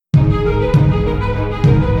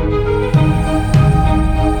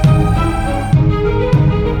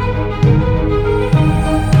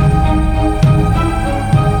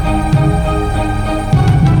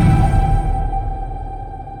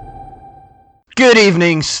Good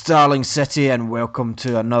evening, Starling City, and welcome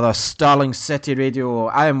to another Starling City Radio.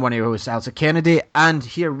 I am one of your hosts, Alistair Kennedy, and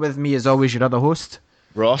here with me, as always, your other host,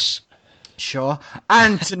 Ross. Shaw.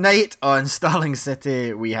 And tonight on Starling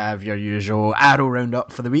City, we have your usual Arrow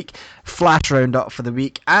roundup for the week, Flash roundup for the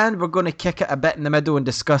week, and we're going to kick it a bit in the middle and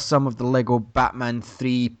discuss some of the Lego Batman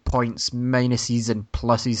 3 points, minuses, and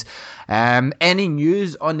pluses. Any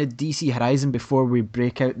news on the DC Horizon before we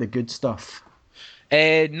break out the good stuff?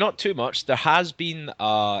 Not too much. There has been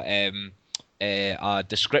a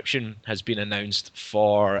description has been announced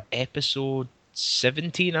for episode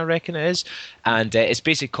 17, I reckon it is, and it's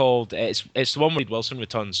basically called it's the one where Reed Wilson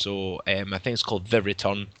returns. So I think it's called The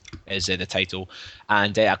Return is the title,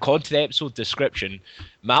 and according to the episode description,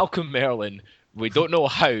 Malcolm Merlyn, we don't know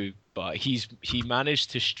how, but he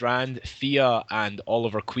managed to strand Thea and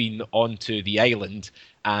Oliver Queen onto the island,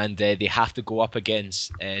 and they have to go up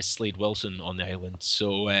against Slade Wilson on the island.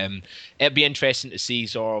 So it'd be interesting to see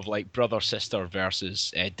sort of like brother sister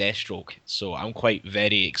versus Deathstroke. So I'm quite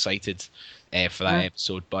very excited for that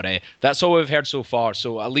episode. But that's all we've heard so far.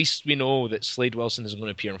 So at least we know that Slade Wilson is going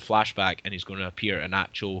to appear in flashback, and he's going to appear in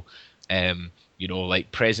actual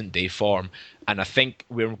like present day form. And I think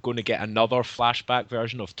we're going to get another flashback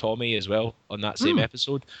version of Tommy as well on that same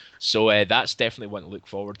episode. So that's definitely one to look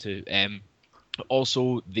forward to.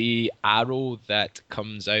 Also, the Arrow that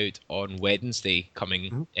comes out on Wednesday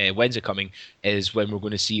coming is when we're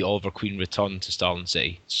going to see Oliver Queen return to Starling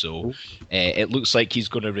City. So it looks like he's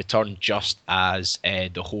going to return just as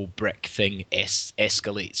the whole brick thing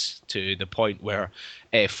escalates to the point where,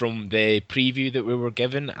 from the preview that we were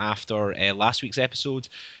given after last week's episode,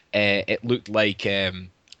 it looked like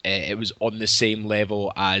it was on the same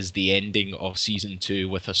level as the ending of season 2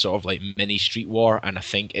 with a sort of like mini street war, and I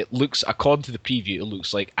think it looks, according to the preview, it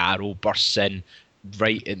looks like Arrow bursts in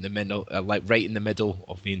right in the middle,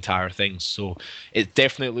 of the entire thing. So it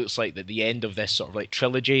definitely looks like that the end of this sort of like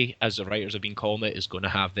trilogy, as the writers have been calling it, is going to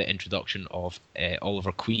have the introduction of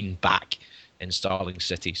Oliver Queen back in Starling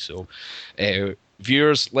City. So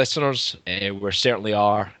viewers, listeners, we certainly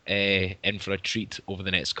are in for a treat over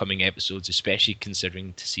the next coming episodes, especially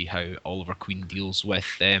considering to see how Oliver Queen deals with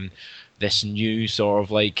this new sort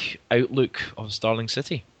of like outlook of Starling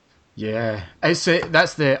City. Yeah, that's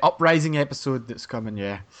the Uprising episode that's coming.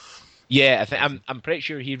 Yeah, Yeah, I'm pretty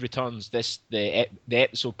sure he returns the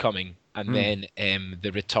episode coming, and then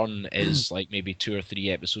the return is like maybe 2 or 3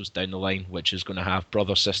 episodes down the line, which is going to have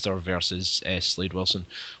brother sister versus Slade Wilson,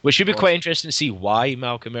 which should be quite interesting to see why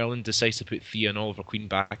Malcolm Merlyn decides to put Thea and Oliver Queen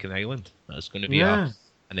back in the island. That's going to be an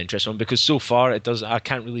interesting one, because so far I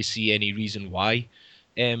can't really see any reason why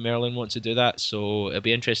Merlyn wants to do that. So it'll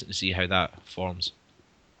be interesting to see how that forms.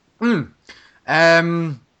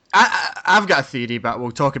 I've got a theory, but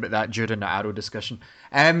we'll talk about that during the Arrow discussion.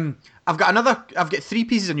 I've got 3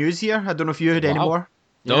 pieces of news here. I don't know if you had any more.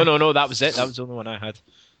 No, that was it. That was the only one I had.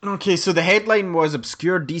 Okay, so the headline was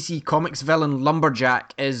obscure DC Comics villain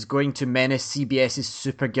Lumberjack is going to menace CBS's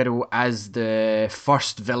Supergirl as the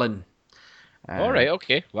first villain. All right,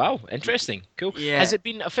 okay. Wow, interesting. Cool. Yeah. Has it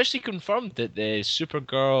been officially confirmed that the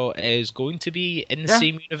Supergirl is going to be in the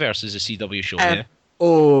same universe as the CW show? Yeah.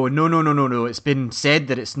 Oh, no. It's been said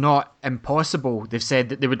that it's not impossible. They've said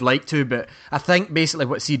that they would like to, but I think basically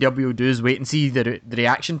what CW will do is wait and see the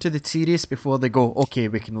reaction to the series before they go, okay,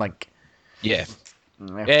 we can link. Yeah.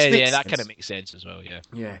 Yeah, that kind of makes sense as well, yeah.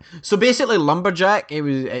 Yeah. So basically, Lumberjack,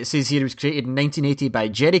 it says here, it was created in 1980 by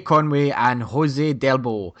Jerry Conway and Jose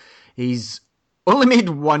Delbo. He's only made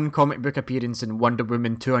 1 comic book appearance in Wonder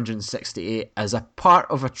Woman 268 as a part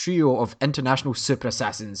of a trio of international super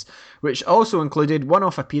assassins, which also included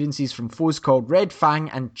one-off appearances from foes called Red Fang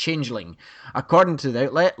and Changeling. According to the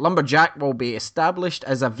outlet, Lumberjack will be established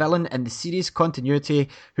as a villain in the series continuity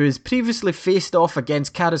who has previously faced off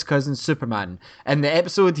against Kara's cousin Superman. In the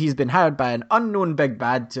episode, he's been hired by an unknown big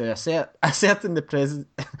bad to ascertain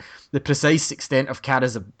the precise extent of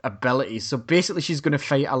Kara's abilities. So basically, she's going to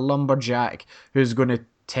fight a lumberjack who's going to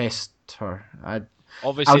test her.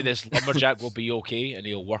 Obviously, this lumberjack will be okay, and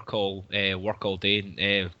he'll work all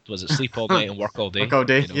day. Was it sleep all night and work all day? Work all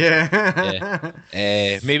day, yeah.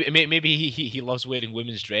 Maybe he loves wearing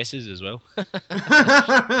women's dresses as well.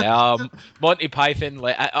 Monty Python,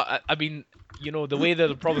 like I mean, the way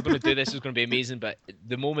they're probably going to do this is going to be amazing. But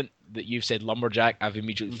the moment that you've said lumberjack, I've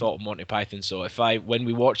immediately thought of Monty Python. So when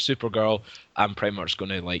we watch Supergirl, I'm pretty much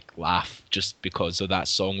going to like laugh just because of that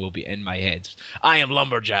song will be in my head. I am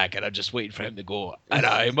lumberjack, and I'm just waiting for him to go, and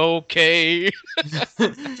I'm okay.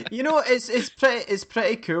 It's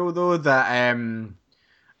pretty cool though that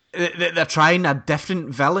they're trying a different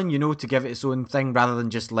villain, to give it its own thing rather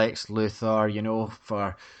than just Lex Luthor,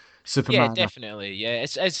 for Yeah, Superman. definitely. Yeah,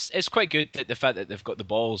 it's quite good that the fact that they've got the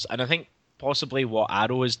balls, and I think possibly what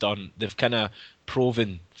Arrow has done, they've kind of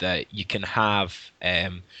proven that you can have,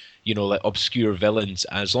 like obscure villains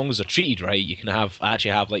as long as they're treated right. You can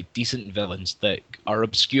actually have like decent villains that are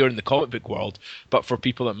obscure in the comic book world, but for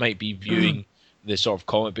people that might be viewing the sort of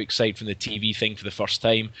comic book side from the TV thing for the first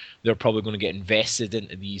time, they're probably going to get invested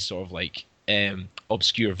into these sort of like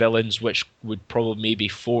obscure villains, which would probably maybe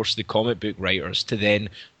force the comic book writers to then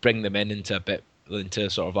bring them into a bit into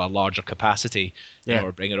sort of a larger capacity in Yeah.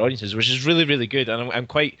 order to bring in audiences, which is really really good. And I'm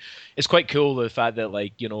quite it's quite cool the fact that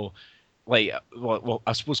I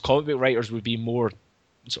suppose comic book writers would be more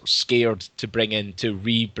sort of scared to bring in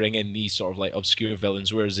these sort of like obscure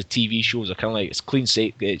villains, whereas the TV shows are kind of like it's clean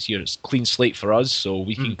slate for us, so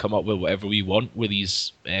we can come up with whatever we want with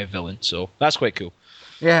these villains. So that's quite cool.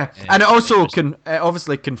 Yeah, and it also Interesting. it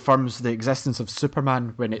obviously confirms the existence of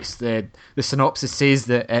Superman when it's the synopsis says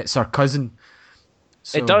that it's our cousin. It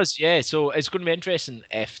So does, yeah. So it's going to be interesting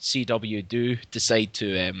if CW do decide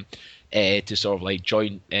to sort of like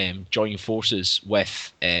join forces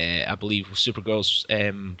with I believe Supergirl's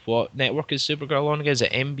what network is Supergirl on again? Is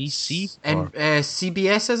it NBC and or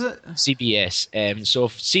CBS is it? CBS? So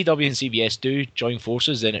if CW and CBS do join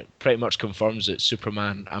forces, then it pretty much confirms that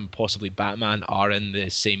Superman and possibly Batman are in the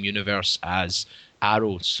same universe as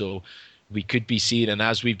Arrow. So we could be seeing, and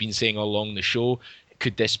as we've been saying all along the show,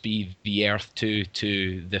 could this be the Earth 2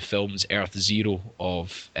 to the film's Earth Zero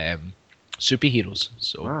of superheroes?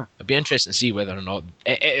 So Wow. it'd be interesting to see whether or not.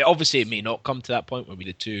 Obviously, it may not come to that point where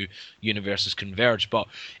the two universes converge, but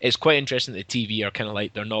it's quite interesting that the TV are kind of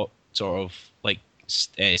like they're not sort of like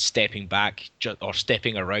stepping back or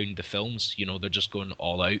stepping around the films. They're just going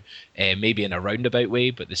all out, maybe in a roundabout way,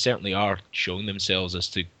 but they certainly are showing themselves as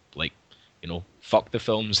to like, fuck the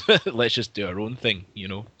films. Let's just do our own thing.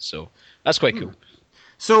 So that's quite cool.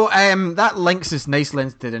 So that links us nicely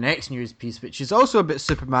into the next news piece, which is also about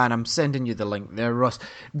Superman. I'm sending you the link there, Ross.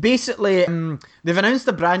 Basically, they've announced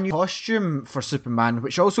a brand new costume for Superman,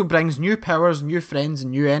 which also brings new powers, new friends,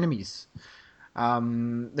 and new enemies.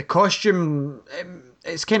 The costume,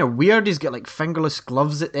 it's kind of weird. He's got like fingerless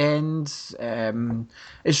gloves at the end.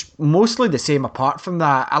 It's mostly the same apart from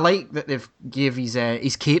that. I like that they've gave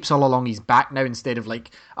his capes all along his back now instead of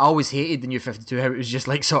like, I always hated the new 52 how it was just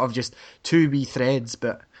like sort of just two wee threads,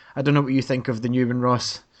 but I don't know what you think of the new one,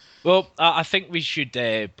 Ross. Well, I think we should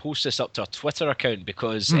post this up to our Twitter account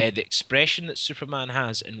because the expression that Superman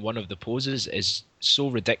has in one of the poses is so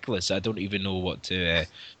ridiculous. I don't even know what to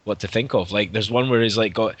think of. Like, there's one where he's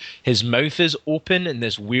like got his mouth is open and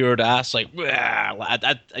this weird ass like,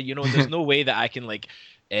 there's no way that I can like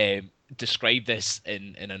describe this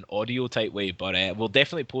in an audio type way. But we'll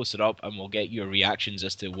definitely post it up and we'll get your reactions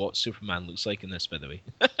as to what Superman looks like in this. By the way,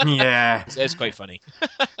 Yeah, it's quite funny.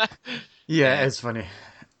 yeah, Uh, it's funny.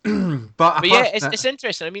 But But yeah, apart from it's that,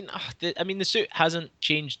 interesting. The suit hasn't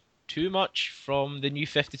changed too much from the new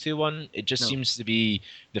 52 one. It just no, seems to be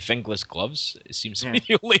the fingerless gloves. It seems to be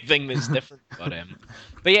yeah. the only thing that's different.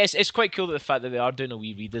 But yeah, it's quite cool that the fact that they are doing a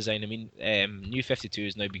wee redesign. New 52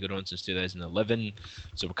 has now been going on since 2011,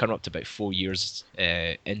 so we're coming up to about 4 years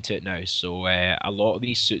into it now. So a lot of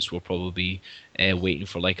these suits will probably be waiting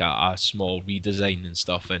for like a small redesign and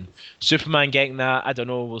stuff. And Superman getting that, I don't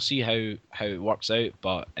know. We'll see how it works out.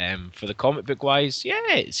 But for the comic book wise,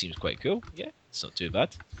 yeah, it seems quite cool. Yeah, it's not too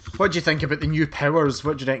bad. What do you think about the new powers?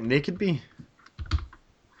 What do you think they could be?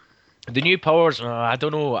 The new powers, I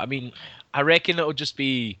don't know. I reckon it'll just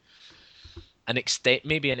be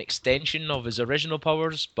maybe an extension of his original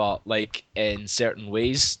powers, but like in certain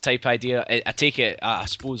ways type idea. I take it, I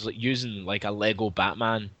suppose, like using like a Lego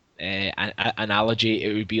Batman analogy,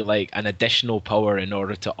 it would be like an additional power in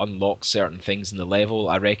order to unlock certain things in the level.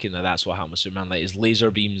 I reckon that's what happened with Superman. Like his laser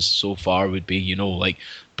beams so far would be, like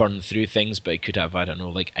burn through things, but it could have, I don't know,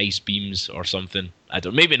 like ice beams or something.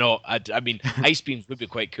 Maybe not. Ice beams would be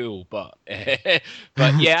quite cool, but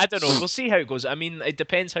but yeah, I don't know. We'll see how it goes. It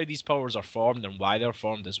depends how these powers are formed and why they're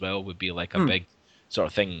formed as well. Would be like a Hmm. big sort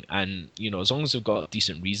of thing, and as long as they've got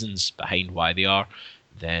decent reasons behind why they are,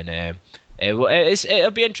 then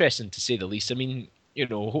it'll be interesting to say the least.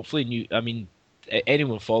 Hopefully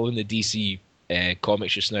anyone following the DC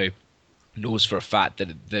comics just now knows for a fact that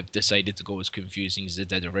they've decided to go as confusing as they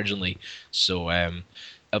did originally. So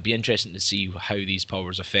it'll be interesting to see how these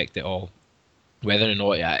powers affect it all. Whether or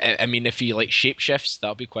not, yeah, I mean, if he like shapeshifts,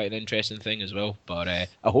 that'll be quite an interesting thing as well. But I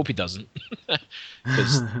hope he doesn't,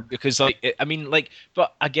 because like I mean, like,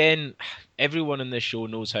 but again, everyone in this show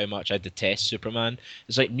knows how much I detest Superman.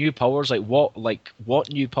 It's like new powers, like what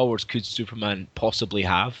new powers could Superman possibly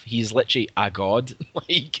have? He's literally a god.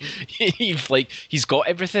 He's got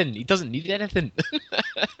everything. He doesn't need anything.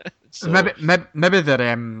 So. Maybe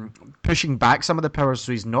they're pushing back some of the powers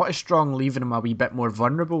so he's not as strong, leaving him a wee bit more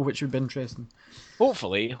vulnerable, which would be interesting.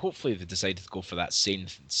 Hopefully they decided to go for that sane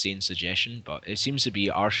suggestion, but it seems to be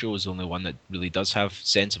our show is the only one that really does have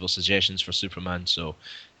sensible suggestions for Superman. So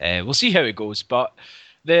we'll see how it goes. But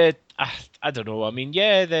I don't know. I mean,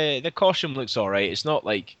 yeah, the costume looks all right. It's not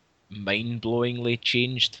like mind-blowingly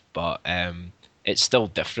changed, but it's still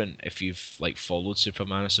different. If you've like followed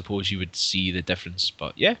Superman, I suppose you would see the difference.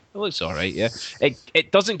 But yeah, it looks all right. Yeah,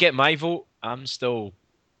 it doesn't get my vote. I'm still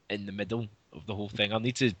in the middle of the whole thing. I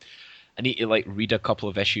need to like read a couple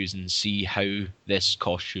of issues and see how this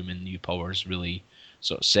costume and new powers really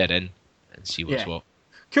sort of set in and see what's Yeah. what.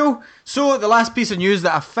 Cool. So the last piece of news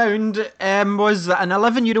that I found was that an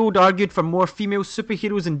 11-year-old argued for more female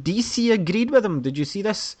superheroes, and DC agreed with him. Did you see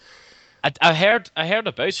this? I heard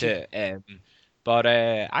about it, but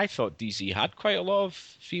I thought DC had quite a lot of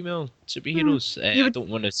female superheroes. You I would. don't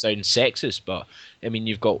want to sound sexist, but I mean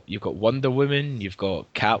you've got Wonder Woman, you've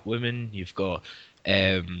got Catwoman, you've got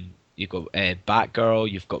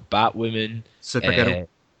Batgirl, you've got Batwoman. Supergirl. Uh,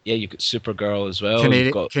 yeah, you've got Supergirl as well. You've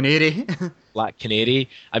Canary. got Canary. Black Canary.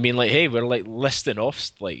 I mean, like, hey, we're like listing off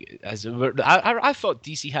like I thought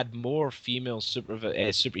DC had more female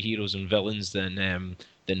superheroes and villains than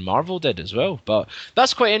Marvel did as well. But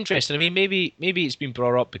that's quite interesting. I mean, maybe it's been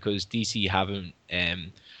brought up because DC haven't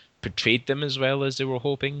portrayed them as well as they were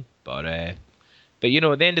hoping. But at the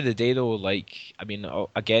end of the day, though, like, I mean,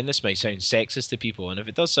 again, this might sound sexist to people, and if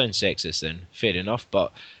it does sound sexist, then fair enough.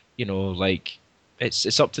 But like,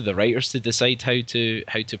 it's up to the writers to decide how to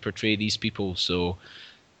portray these people. So,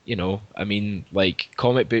 I mean, like,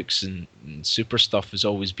 comic books and super stuff has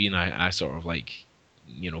always been a sort of like,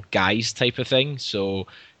 guys type of thing. So,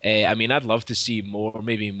 I mean, I'd love to see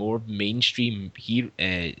maybe more mainstream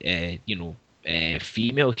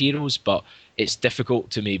female heroes, but it's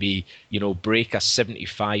difficult to maybe break a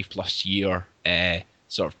 75 plus year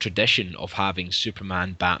sort of tradition of having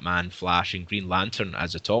Superman, Batman, Flash, and Green Lantern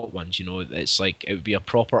as the top ones. It's like it would be a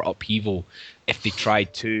proper upheaval if they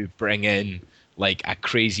tried to bring in like a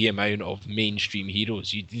crazy amount of mainstream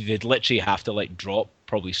heroes. They'd literally have to like drop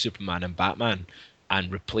probably Superman and Batman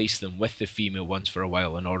and replace them with the female ones for a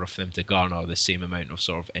while in order for them to garner the same amount of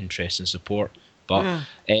sort of interest and support. But Yeah.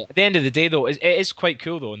 at the end of the day, though, it is quite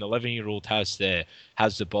cool though, and the 11-year-old has the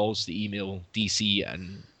balls to email DC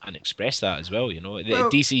and express that as well. Well,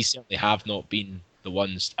 DC certainly have not been the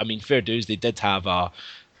ones. I mean, fair dues, they did have a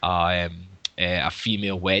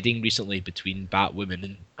female wedding recently between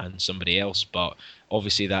Batwoman and somebody else, but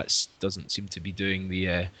obviously that doesn't seem to be doing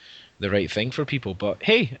the right thing for people. But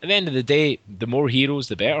hey, at the end of the day, the more heroes,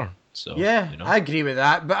 the better. So yeah, I agree with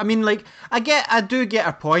that. But I mean, like, I do get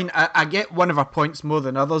her point. I get one of her points more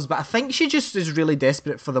than others, but I think she just is really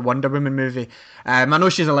desperate for the Wonder Woman movie. I know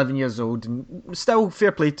she's 11 years old, and still,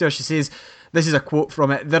 fair play to her. She says, this is a quote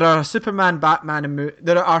from it: there are Superman and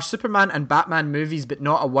Batman movies, but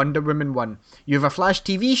not a Wonder Woman one. You have a Flash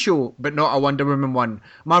TV show, but not a Wonder Woman one.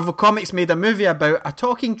 Marvel Comics made a movie about a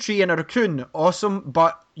talking tree and a raccoon. Awesome,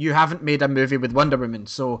 but you haven't made a movie with Wonder Woman.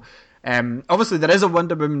 So obviously there is a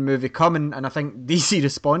Wonder Woman movie coming, and I think DC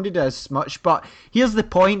responded as much. But here's the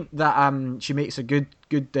point that she makes a good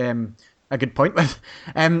point with.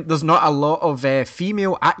 There's not a lot of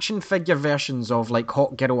female action figure versions of like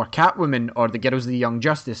Hawk Girl or Catwoman or the Girls of the Young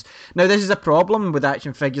Justice. Now this is a problem with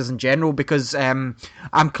action figures in general because I'm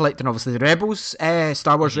collecting obviously the Rebels,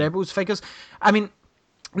 Star Wars Rebels figures. I mean,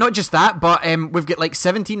 not just that, but we've got like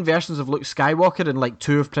 17 versions of Luke Skywalker and like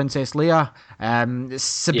 2 of Princess Leia.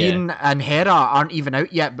 Sabine and Hera aren't even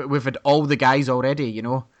out yet, but we've had all the guys already.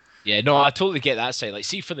 Yeah, no, I totally get that side. Like,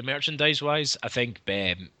 see, for the merchandise wise, I think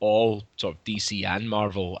all sort of DC and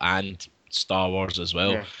Marvel and Star Wars as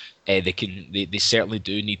well, they certainly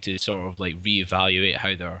do need to sort of like reevaluate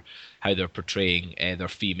how they're portraying their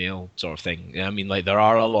female sort of thing. I mean, like, there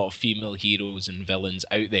are a lot of female heroes and villains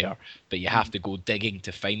out there, but you have to go digging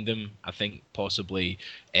to find them. I think possibly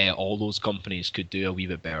all those companies could do a wee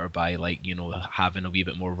bit better by, like, having a wee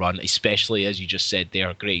bit more run, especially as you just said there,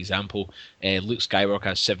 a great example. Luke Skywalker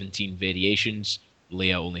has 17 variations.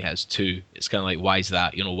 Leia only has 2. It's kind of like, why is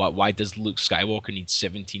that? Why does Luke Skywalker need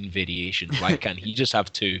 17 variations? Why can't he just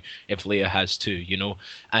have 2 if Leia has 2?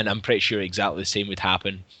 And I'm pretty sure exactly the same would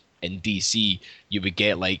happen in DC, you would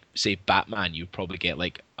get like, say, Batman. You'd probably get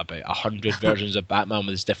like about 100 versions of Batman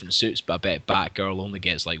with his different suits, but I bet Batgirl only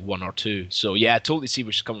gets like one or two. So yeah, I totally see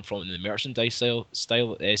where she's coming from in the merchandise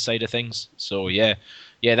style side of things. So yeah,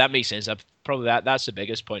 that makes sense. Probably that's the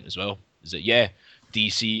biggest point as well. Is that yeah,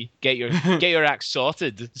 DC, get your act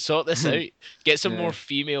sorted, sort this out, get some Yeah. more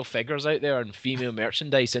female figures out there and female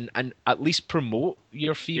merchandise, and at least promote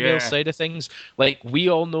your female Yeah. side of things. Like we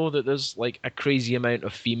all know that there's like a crazy amount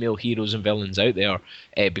of female heroes and villains out there,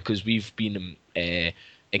 because we've been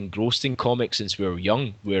engrossed in comics since we were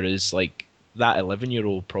young, whereas like that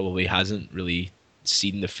 11-year-old probably hasn't really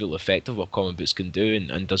seen the full effect of what comic books can do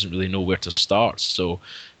and doesn't really know where to start. So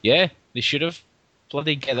yeah, they should have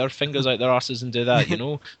bloody get their fingers out their asses and do that. You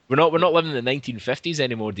know, we're not living in the 1950s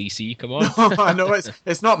anymore. DC, come on. I know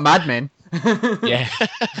it's not Mad Men. Yeah.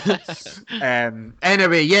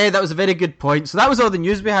 Anyway, yeah, that was a very good point. So that was all the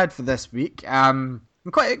news we had for this week.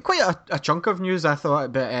 Quite a chunk of news, I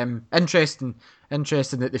thought, but interesting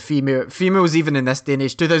that the females even in this day and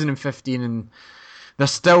age, 2015, and they're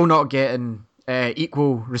still not getting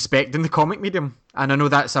equal respect in the comic medium. And I know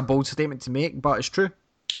that's a bold statement to make, but it's true.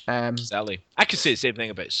 Exactly. I could say the same thing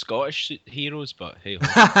about Scottish heroes, but hey.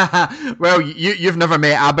 Well, you've never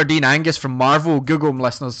met Aberdeen Angus from Marvel. Google him,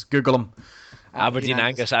 listeners. Google him. Aberdeen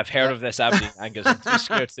Angus. I've heard of this Aberdeen Angus. I'm too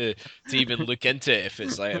scared to even look into it if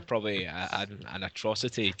it's like probably an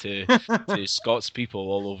atrocity to Scots people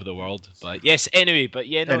all over the world. But yes, anyway. But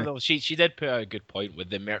yeah, no, she did put out a good point with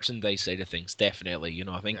the merchandise side of things. Definitely, you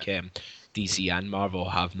know, I think DC and Marvel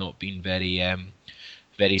have not been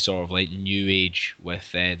very sort of like new age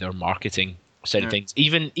with their marketing side of things.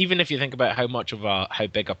 Even if you think about how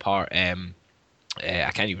big a part I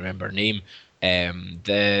can't even remember her name,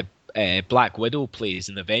 the Black Widow plays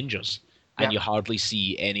in Avengers, and you hardly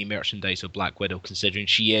see any merchandise of Black Widow, considering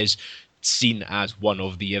she is seen as one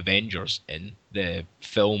of the Avengers in the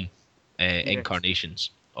film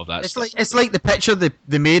incarnations of that. It's like the picture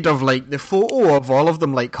they made of like the photo of all of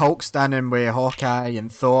them, like Hulk standing with Hawkeye and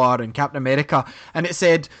Thor and Captain America, and it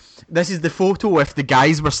said, "This is the photo if the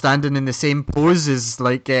guys were standing in the same pose as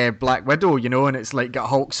like Black Widow," you know, and it's like got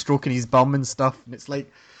Hulk stroking his bum and stuff, and it's like,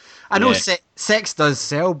 I know sex does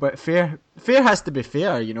sell, but fair has to be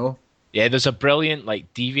fair, you know. Yeah, there's a brilliant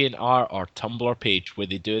like DeviantArt or Tumblr page where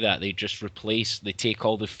they do that. They just they take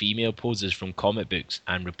all the female poses from comic books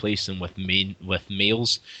and replace them with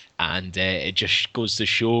males, and it just goes to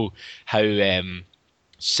show how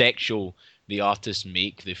sexual the artists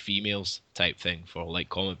make the females type thing for like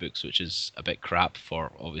comic books, which is a bit crap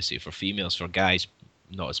for obviously for females. For guys,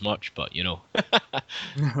 not as much, but you know,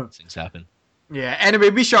 things happen. Yeah,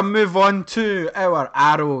 anyway, we shall move on to our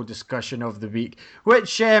Arrow discussion of the week,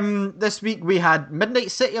 which this week we had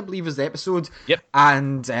Midnight City, I believe, was the episode. Yep.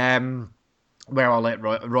 And, well, I'll let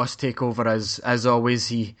Ross take over as always.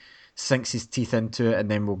 He sinks his teeth into it, and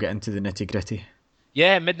then we'll get into the nitty-gritty.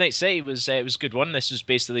 Yeah, Midnight City was it was a good one. This was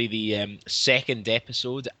basically the second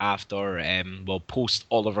episode after post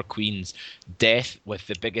Oliver Queen's death, with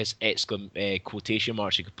the biggest quotation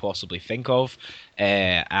marks you could possibly think of,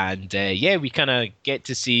 yeah, we kind of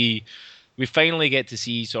finally get to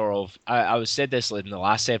see sort of. I said this in the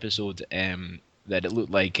last episode. That it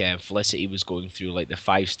looked like Felicity was going through like the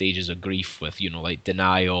 5 stages of grief with, you know, like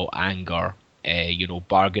denial, anger,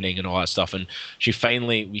 bargaining and all that stuff. And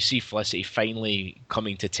we see Felicity finally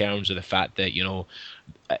coming to terms with the fact that, you know,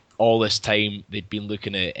 all this time they'd been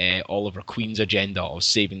looking at Oliver Queen's agenda of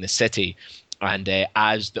saving the city. And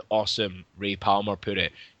as the awesome Ray Palmer put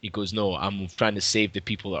it, he goes, "No, I'm trying to save the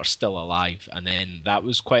people that are still alive." And then that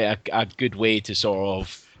was quite a good way to sort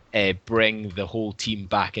of bring the whole team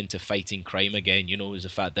back into fighting crime again. You know, is the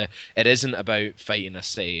fact that it isn't about fighting a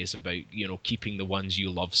city; it's about, you know, keeping the ones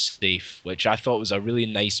you love safe, which I thought was a really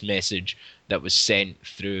nice message that was sent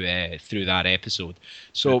through that episode.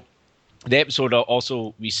 So. The episode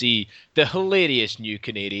also, we see the hilarious New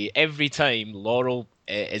Canary. Every time Laurel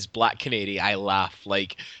is Black Canary, I laugh.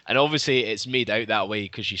 Like, and obviously it's made out that way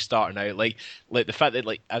because she's starting out like the fact that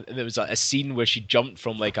like there was a scene where she jumped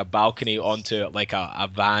from like a balcony onto like a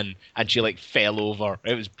van and she like fell over.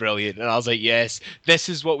 It was brilliant, and I was like, yes, this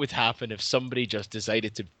is what would happen if somebody just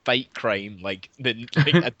decided to fight crime like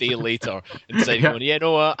a day later and decided, going, yeah, you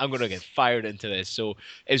know what, I'm gonna get fired into this. So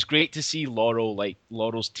it's great to see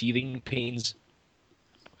Laurel's teething pains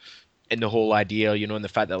in the whole idea, you know, and the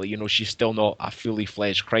fact that, you know, she's still not a fully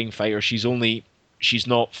fledged crime fighter. She's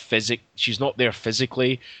not there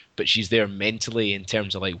physically, but she's there mentally in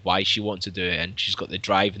terms of like why she wants to do it, and she's got the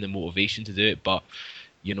drive and the motivation to do it. But,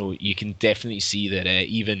 you know, you can definitely see that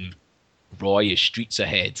even Roy is streets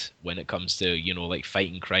ahead when it comes to, you know, like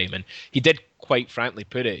fighting crime. And he did quite frankly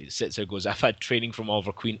put it, it sits there and goes, I've had training from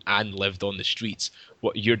Oliver Queen and lived on the streets.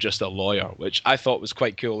 What, you're just a lawyer, which I thought was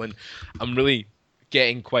quite cool. And I'm really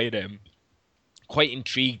getting quite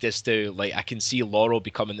intrigued as to, like, I can see Laurel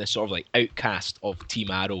becoming this sort of like outcast of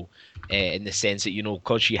Team Arrow, in the sense that, you know,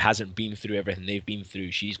 because she hasn't been through everything they've been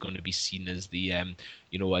through, she's going to be seen as the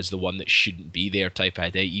you know, as the one that shouldn't be there type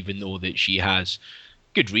idea, even though that she has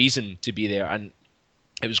good reason to be there. And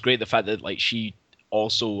it was great the fact that, like, she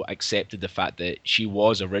also accepted the fact that she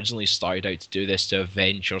was originally started out to do this to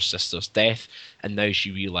avenge her sister's death, and now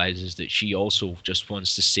she realizes that she also just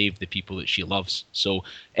wants to save the people that she loves. So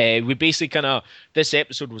we basically kind of, this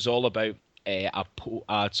episode was all about a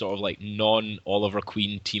sort of like non-Oliver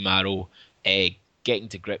Queen Team Arrow getting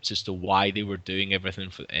to grips as to why they were doing everything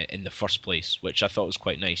in the first place, which I thought was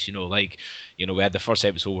quite nice. You know, like, you know, we had the first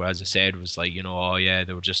episode where, as I said, was like, you know, oh yeah,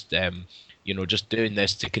 they were just you know, just doing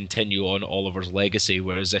this to continue on Oliver's legacy,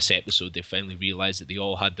 whereas this episode they finally realised that they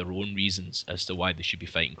all had their own reasons as to why they should be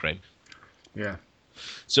fighting crime. Yeah.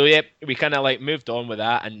 So yeah, we kind of like moved on with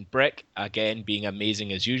that, and Brick again being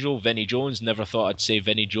amazing as usual. Vinnie Jones, never thought I'd say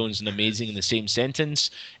Vinnie Jones and amazing in the same sentence.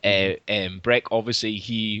 Brick, obviously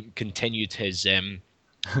he continued his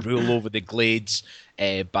rule over the Glades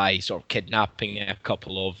by sort of kidnapping a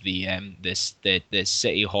couple of the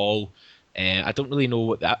city hall. I don't really know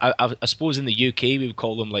what I suppose in the UK we would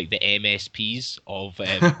call them like the MSPs of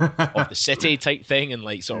the city type thing, and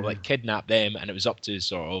like sort of like kidnap them, and it was up to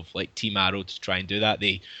sort of like Team Arrow to try and do that.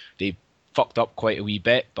 They fucked up quite a wee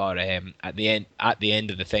bit, but at the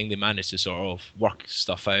end of the thing they managed to sort of work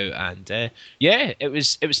stuff out, and yeah, it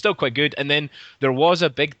was still quite good. And then there was a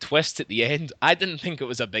big twist at the end. I didn't think it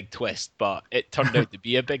was a big twist, but it turned out to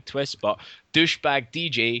be a big twist. But douchebag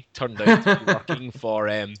DJ turned out to be working for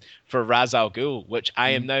Raz Al Ghul, which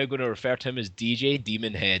I am now going to refer to him as DJ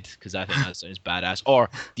Demon Head, because I think that sounds badass, or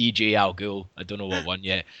DJ Al Ghul. I don't know what one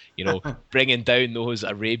yet. You know, bringing down those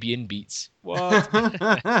Arabian beats. What?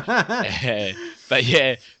 But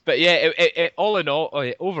yeah, all in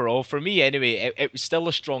all, overall, for me anyway, it was still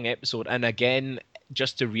a strong episode. And again,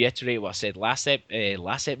 just to reiterate what I said last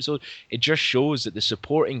episode, it just shows that the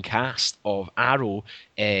supporting cast of Arrow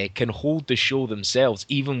can hold the show themselves,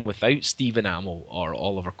 even without Stephen Amell or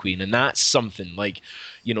Oliver Queen. And that's something, like,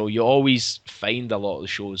 you know, you always find a lot of the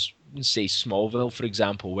shows, say Smallville, for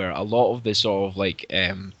example, where a lot of the sort of like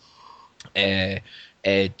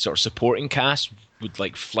sort of supporting cast would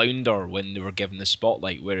like flounder when they were given the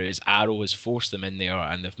spotlight, whereas Arrow has forced them in there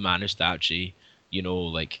and they've managed to actually, you know,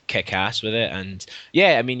 like kick ass with it. And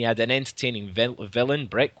yeah, I mean, you had an entertaining villain,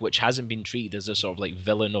 Brick, which hasn't been treated as a sort of like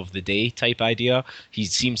villain of the day type idea. He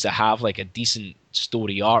seems to have like a decent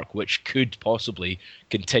story arc, which could possibly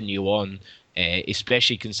continue on,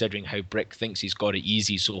 especially considering how Brick thinks he's got it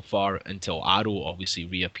easy so far until Arrow obviously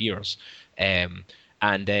reappears.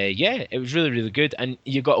 And yeah, it was really, really good. And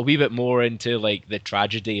you got a wee bit more into like the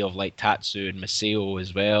tragedy of like Tatsu and Maseo,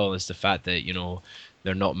 as well as the fact that, you know,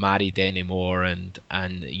 they're not married anymore, and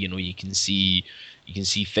you know, you can see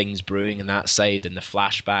things brewing on that side, and the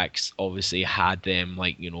flashbacks obviously had them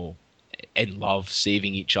like, you know, in love,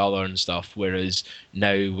 saving each other and stuff, whereas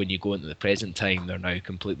now when you go into the present time, they're now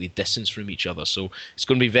completely distanced from each other. So it's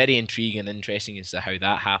going to be very intriguing and interesting as to how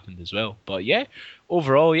that happened as well. But yeah,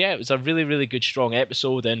 overall, yeah, it was a really, really good, strong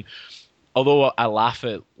episode. And although I laugh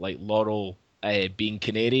at like Laurel being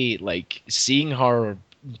Canary, like seeing her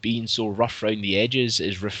being so rough around the edges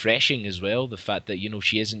is refreshing as well. The fact that, you know,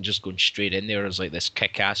 she isn't just going straight in there as like this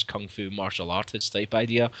kick-ass kung fu martial artist type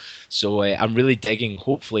idea. So I'm really digging,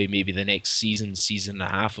 hopefully maybe the next season and a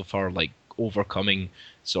half of her like overcoming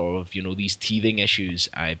sort of, you know, these teething issues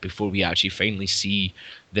before we actually finally see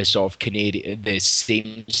the sort of the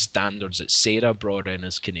same standards that Sarah brought in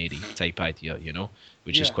as Canary type idea, you know,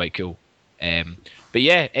 which is quite cool. But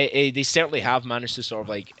yeah, they certainly have managed to sort of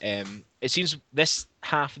like, it seems this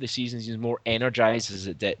half of the season seems more energized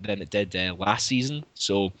than it did last season.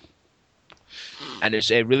 So, and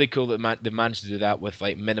it's really cool that they managed to do that with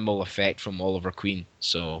like minimal effect from Oliver Queen.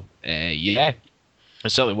 So yeah, it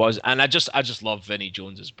certainly was. And I just love Vinnie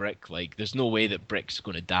Jones's Brick. Like, there's no way that Brick's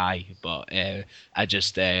going to die, but I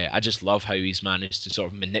just love how he's managed to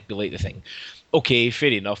sort of manipulate the thing. Okay,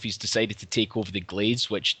 fair enough. He's decided to take over the Glades,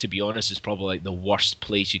 which, to be honest, is probably like the worst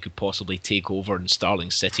place you could possibly take over in Starling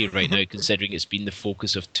City right now, considering it's been the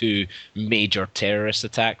focus of 2 major terrorist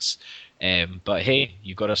attacks. But hey,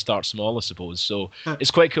 you got to start small, I suppose. So it's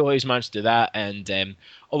quite cool how he's managed to do that. And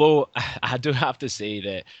although I do have to say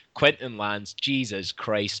that Quentin Lance, Jesus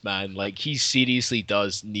Christ, man, like, he seriously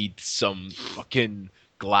does need some fucking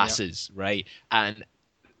glasses, right? And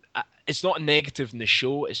it's not a negative in the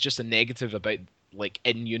show, it's just a negative about like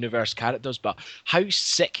in-universe characters, but how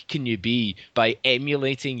sick can you be by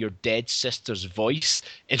emulating your dead sister's voice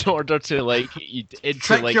in order to into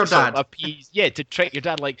Trick your like sort of dad. appease, yeah, to trick your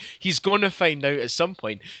dad? Like he's going to find out at some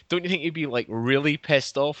point. Don't you think he'd be like really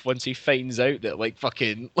pissed off once he finds out that like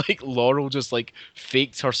fucking like Laurel just like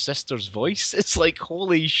faked her sister's voice? It's like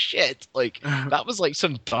holy shit! Like that was like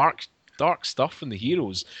some dark stuff from the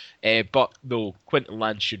heroes. But though Quentin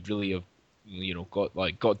Lance should really have,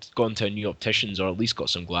 gone to a new opticians or at least got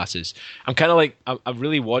some glasses. I'm kind of like I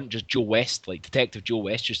really want just Joe West, like Detective Joe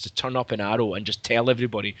West, just to turn up in Arrow and just tell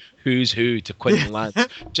everybody who's who to Quentin Lance,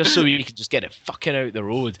 just so he can just get it fucking out the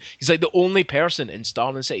road. He's like the only person in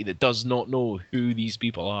Starling City that does not know who these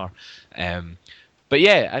people are. But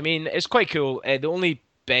yeah, I mean it's quite cool. The only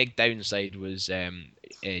big downside was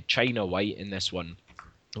China White in this one.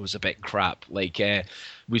 It was a bit crap. Like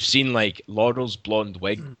we've seen, like Laurel's blonde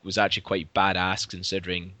wig was actually quite badass,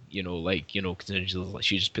 considering considering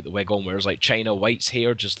she just put the wig on. Whereas like China White's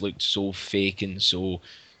hair just looked so fake and so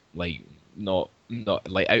like not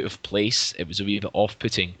like out of place. It was a wee bit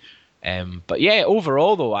off-putting. But yeah,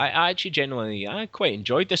 overall though, I actually genuinely I quite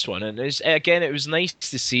enjoyed this one, and it was nice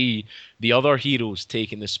to see the other heroes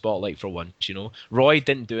taking the spotlight for once. Roy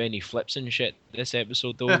didn't do any flips and shit this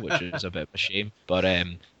episode though, which was a bit of a shame. But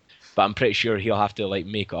I'm pretty sure he'll have to like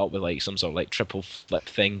make it up with like some sort of like triple flip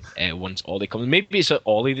thing once Ollie comes. Maybe it's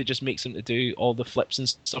Ollie that just makes him to do all the flips and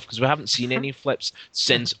stuff, because we haven't seen any flips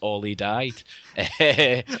since Ollie died.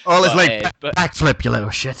 Ollie's like, backflip, you little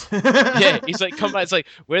shit. Yeah, he's like, come back. It's like,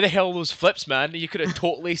 where the hell are those flips, man? You could have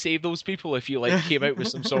totally saved those people if you like came out with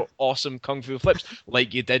some sort of awesome kung fu flips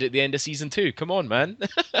like you did at the end of season 2. Come on, man.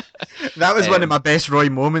 That was one of my best Roy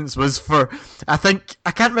moments. Was for I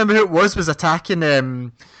can't remember who it was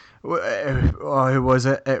attacking. Who was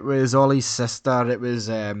it? It was Ollie's sister. It was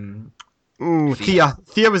Thea.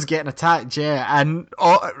 Thea was getting attacked, yeah, and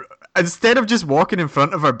instead of just walking in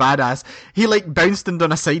front of her, badass, he like bounced and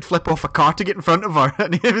done a side flip off a car to get in front of her,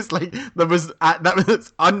 and it was like that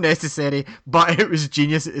was unnecessary, but it was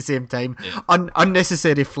genius at the same time. Yeah.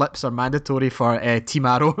 Unnecessary flips are mandatory for Team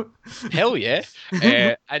Arrow. Hell yeah!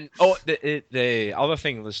 And the other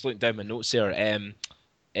thing, let's look down my notes there.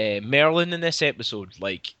 Merlin in this episode,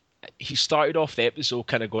 like, he started off the episode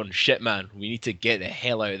kind of going, shit man, we need to get the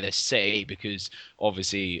hell out of this city, because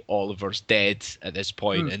obviously Oliver's dead at this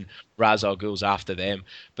point and Ra's al Ghul's after them.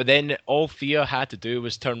 But then all Thea had to do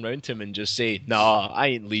was turn around to him and just say, nah, I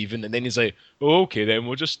ain't leaving. And then he's like, oh, okay then,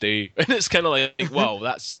 we'll just stay. And it's kind of like, wow,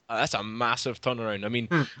 that's a massive turnaround. I mean,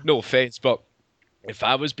 no offense, but if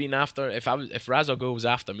Ra's al Ghul was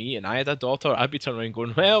after me and I had a daughter, I'd be turning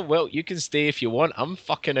around going, well, you can stay if you want. I'm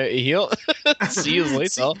fucking out of here. See you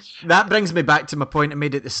later. See, that brings me back to my point I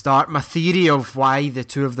made at the start. My theory of why the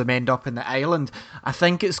two of them end up in the island. I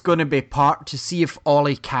think it's going to be part to see if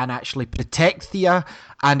Ollie can actually protect Thea,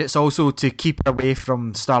 and it's also to keep her away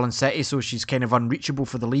from Starling City so she's kind of unreachable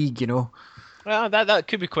for the League, Well, that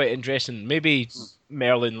could be quite interesting. Maybe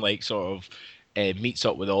Merlin, like, sort of meets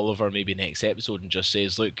up with Oliver maybe next episode and just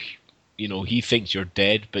says, look, he thinks you're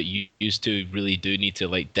dead, but you used to really do need to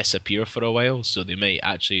like disappear for a while, so they might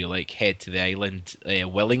actually like head to the island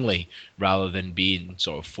willingly rather than being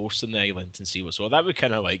sort of forced on the island and see what's well. That would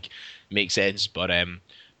kind of like make sense, but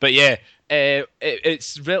yeah,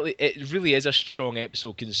 it really is a strong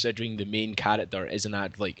episode, considering the main character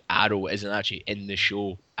Arrow isn't actually in the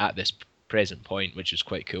show at this present point, which is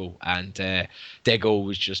quite cool. And Diggle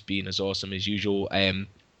was just being as awesome as usual.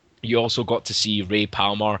 You also got to see Ray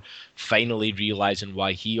Palmer finally realizing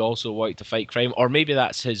why he also wanted to fight crime, or maybe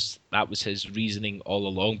that was his reasoning all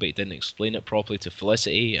along, but he didn't explain it properly to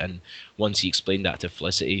Felicity. And once he explained that to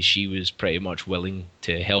Felicity, she was pretty much willing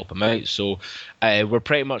to help him out. So we're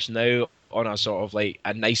pretty much now on a sort of like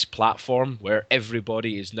a nice platform where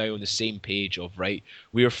everybody is now on the same page of, right,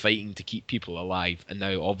 we're fighting to keep people alive. And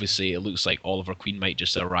now obviously it looks like Oliver Queen might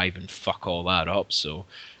just arrive and fuck all that up. So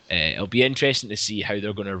it'll be interesting to see how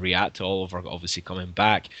they're going to react to Oliver obviously coming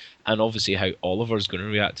back, and obviously how Oliver's going to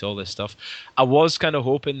react to all this stuff. I was kind of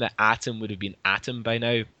hoping that Atom would have been Atom by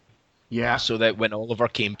now. Yeah. So that when Oliver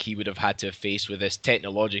came, he would have had to face with this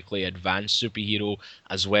technologically advanced superhero,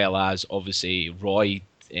 as well as obviously Roy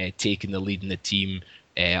taking the lead in the team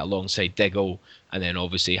alongside Diggle, and then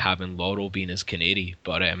obviously having Laurel being his canary.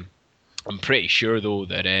 But I'm pretty sure though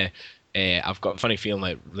that I've got a funny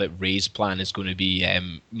feeling that Ray's plan is going to be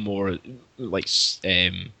more like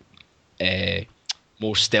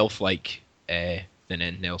more stealth-like than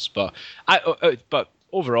anything else. But but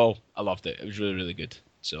overall, I loved it. It was really, really good.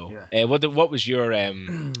 So what was your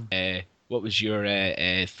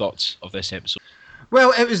thoughts of this episode?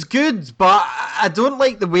 Well, it was good, but I don't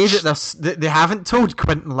like the way that they haven't told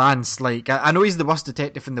Quentin Lance. Like, I know he's the worst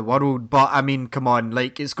detective in the world, but I mean, come on,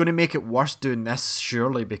 like, it's going to make it worse doing this,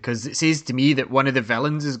 surely, because it says to me that one of the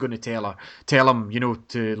villains is going to tell him,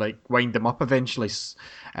 to like wind him up eventually.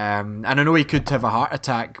 And I know he could have a heart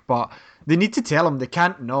attack, but they need to tell him. They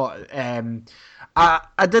can't not.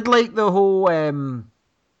 I did like the whole.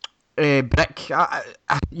 Brick.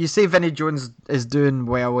 You say Vinnie Jones is doing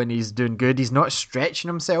well and he's doing good. He's not stretching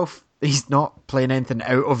himself. He's not playing anything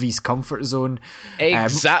out of his comfort zone.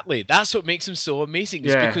 Exactly. That's what makes him so amazing.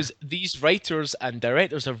 Is Yeah. because these writers and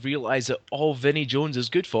directors have realized that all Vinnie Jones is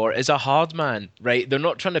good for is a hard man, right? They're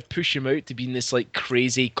not trying to push him out to being this like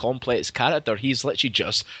crazy complex character. He's literally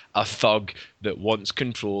just a thug that wants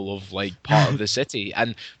control of like part of the city,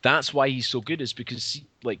 and that's why he's so good. Is because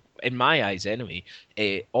like in my eyes anyway,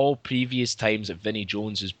 all previous times that Vinnie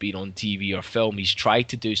Jones has been on TV or film, he's tried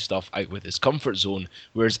to do stuff out with his comfort zone,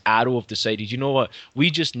 whereas Arrow have decided, you know what,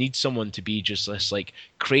 we just need someone to be just this like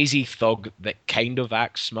crazy thug that kind of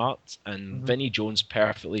acts smart, and Vinnie Jones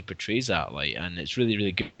perfectly portrays that, like, and it's really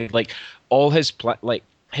really good. Like all his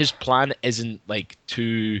his plan isn't like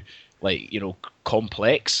too like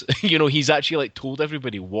complex. He's actually like told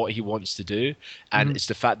everybody what he wants to do, and it's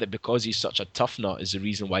the fact that because he's such a tough nut is the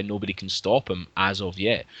reason why nobody can stop him as of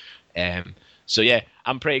yet. So yeah,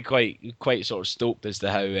 I'm pretty quite sort of stoked as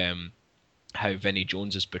to how Vinnie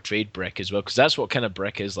Jones has portrayed Brick as well, because that's what kind of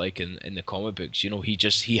Brick is like in the comic books.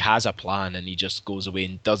 He has a plan and he just goes away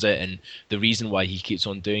and does it, and the reason why he keeps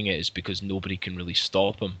on doing it is because nobody can really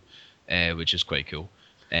stop him, which is quite cool.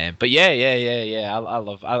 But yeah.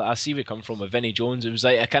 I see where it come from with Vinnie Jones. It was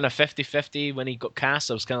like a kind of 50-50 when he got cast.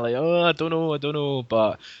 I was kind of like, oh, I don't know.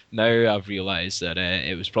 But now I've realised that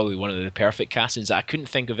it was probably one of the perfect castings. I couldn't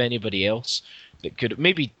think of anybody else that could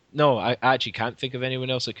maybe. No, I actually can't think of anyone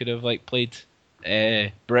else that could have like played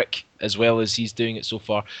Brick as well as he's doing it so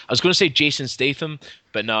far. I was going to say Jason Statham,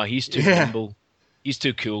 but no, he's too nimble. He's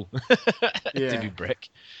too cool to be Brick.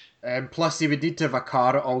 Plus, he would need to have a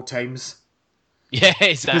car at all times. Yeah,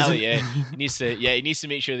 exactly. Yeah, he needs to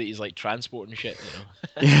make sure that he's like transporting shit.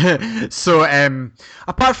 Yeah. So,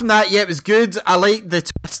 apart from that, yeah, it was good. I liked the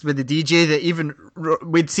twist with the DJ that even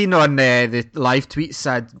we'd seen on the live tweets.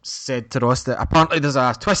 I'd said to Ross that apparently there's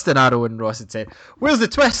a twist in Arrow, and Ross had said, "Where's the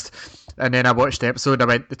twist?" And then I watched the episode. I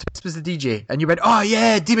went, "The twist was the DJ," and you went, "Oh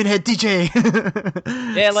yeah, Demon Head DJ."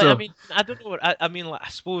 Yeah, like I mean, I don't know. I mean, like I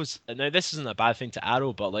suppose now this isn't a bad thing to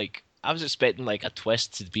Arrow, but like I was expecting like a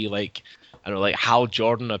twist to be like, I don't know, like Hal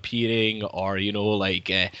Jordan appearing, or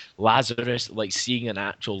like Lazarus, like seeing an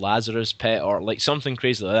actual Lazarus pit, or like something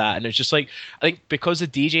crazy like that. And it's just like, I think because the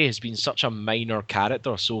DJ has been such a minor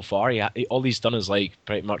character so far, all he's done is like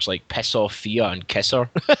pretty much like piss off Thea and kiss her,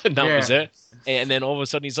 and that was it. And then all of a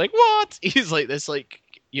sudden he's like, what? He's like this like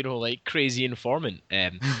like crazy informant,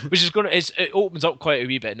 which is it opens up quite a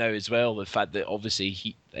wee bit now as well. The fact that obviously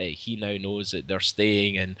he now knows that they're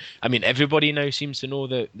staying, and I mean everybody now seems to know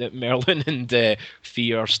that Merlin and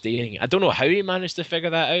Thea are staying. I don't know how he managed to figure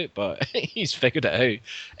that out, but he's figured it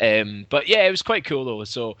out. But yeah, it was quite cool though.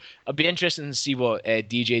 So I'll be interested to see what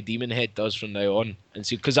DJ Demonhead does from now on, and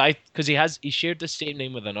see because he shared the same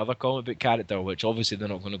name with another comic book character, which obviously they're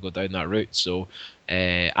not going to go down that route. So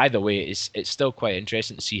either way, it's still quite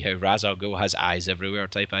interesting to see how Ra's al Ghul has eyes everywhere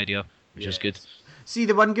type idea, which is good. See,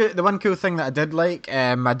 the one cool thing that I did like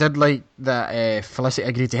that Felicity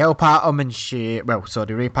agreed to help Atom, and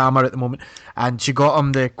Ray Palmer at the moment, and she got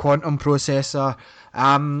him the quantum processor.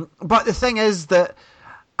 But the thing is that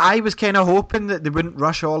I was kind of hoping that they wouldn't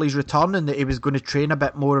rush Ollie's return and that he was going to train a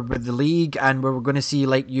bit more with the League, and we were going to see,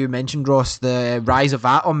 like you mentioned, Ross, the rise of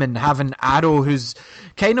Atom, and having Arrow, who's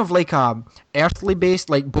kind of like a earthly based,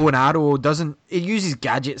 like Bow and Arrow he uses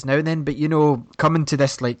gadgets now and then, but coming to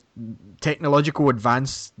this like technological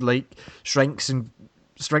advance, like shrinks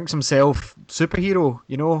himself superhero,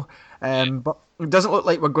 but it doesn't look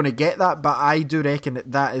like we're going to get that, but I do reckon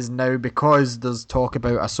that is now because there's talk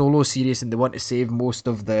about a solo series and they want to save most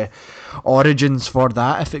of the origins for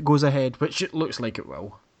that if it goes ahead, which it looks like it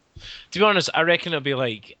will. To be honest, I reckon it'll be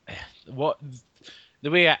like the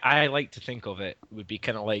way I like to think of it would be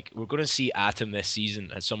kind of like we're going to see Atom this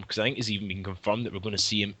season because I think it's even been confirmed that we're going to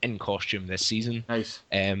see him in costume this season. Nice.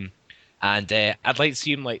 And I'd like to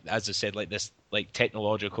see him, like, as I said, like this like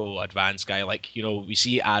technological advanced guy. Like, we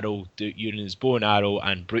see Arrow using his bow and arrow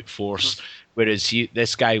and brute force, whereas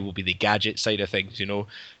this guy will be the gadget side of things,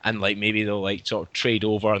 and like maybe they'll like sort of trade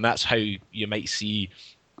over, and that's how you might see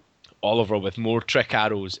Oliver with more trick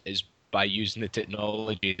arrows is by using the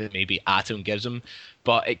technology that maybe Atom gives him.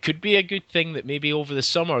 But it could be a good thing that maybe over the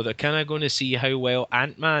summer they're kind of going to see how well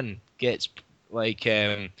Ant-Man gets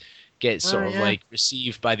gets Oh sort of yeah. like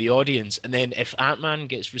received by the audience, and then if Ant-Man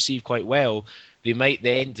gets received quite well, they might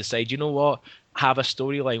then decide, you know what, have a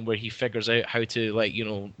storyline where he figures out how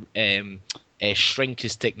to shrink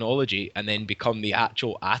his technology and then become the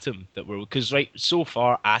actual Atom that we're, because right so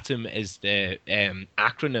far Atom is the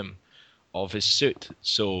acronym of his suit.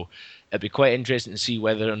 So it'd be quite interesting to see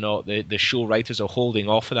whether or not the show writers are holding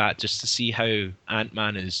off of that just to see how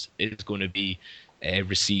Ant-Man is going to be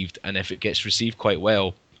received, and if it gets received quite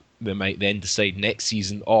well, they might then decide next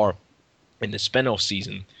season or in the spin-off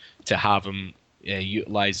season to have him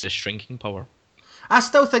utilize the shrinking power. I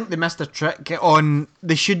still think they missed a trick on.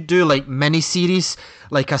 They should do like mini series,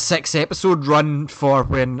 like a 6 episode run for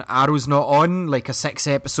when Arrow's not on. Like a 6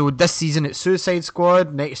 episode. This season it's Suicide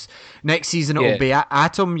Squad. Next season it'll Yeah. be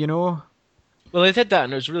Atom. You know. Well, they did that,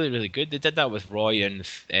 and it was really, really good. They did that with Roy and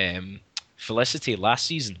Felicity last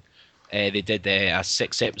season. They did a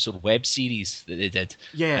 6 episode web series that they did,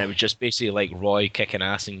 and Yeah. it was just basically like Roy kicking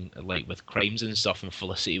ass and like with crimes and stuff, and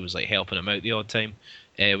Felicity was like helping him out the odd time,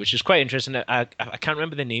 which is quite interesting. I can't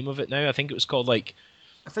remember the name of it now. I think it was called I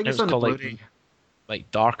think it it's was on the called Blu-ray.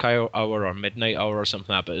 like Dark Hour or Midnight Hour or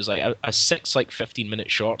something like that. But it was like a six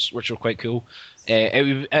 15-minute shorts, which were quite cool.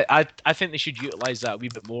 I think they should utilize that a wee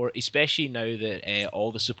bit more, especially now that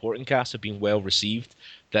all the supporting cast have been well received.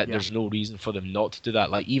 That Yeah. there's no reason for them not to do that.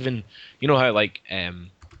 Like even you know how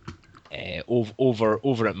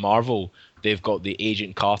over at Marvel they've got the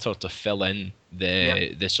Agent Carter to fill in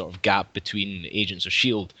Yeah. the sort of gap between Agents of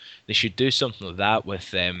Shield. They should do something like that with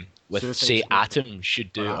Suicide say Squad. Atom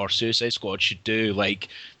should Or do, or Suicide Squad should do. Like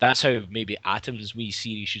that's how maybe Atom's wee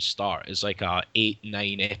series should start. It's like a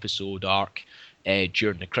 8-9 episode arc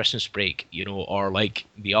during the Christmas break, you know, or like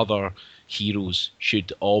the other heroes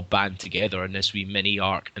should all band together in this wee mini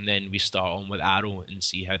arc, and then we start on with Arrow and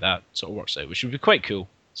see how that sort of works out, which would be quite cool.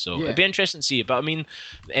 So it'd Yeah. be interesting to see it. But I mean,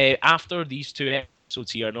 after these 2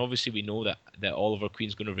 episodes here, and obviously we know that Oliver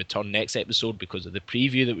Queen's going to return next episode because of the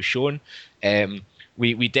preview that was shown.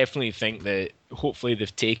 We definitely think that hopefully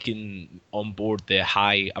they've taken on board the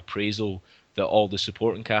high appraisal that all the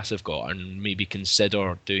supporting cast have got, and maybe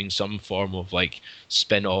consider doing some form of like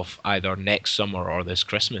spin-off either next summer or this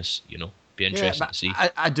Christmas. You know, be Yeah, interesting but to see.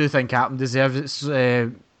 I do think Atom deserves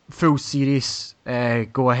its full series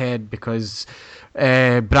go ahead because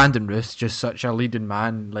Brandon Ruth's just such a leading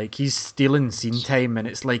man. Like he's stealing scene time, and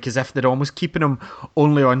it's like as if they're almost keeping him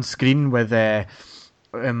only on screen with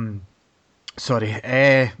um sorry,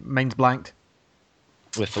 mind's blanked.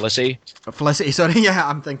 With Felicity. Felicity, sorry, yeah,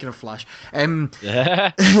 I'm thinking of Flash.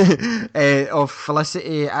 Yeah. Of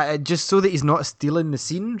Felicity, just so that he's not stealing the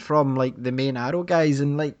scene from like the main Arrow guys,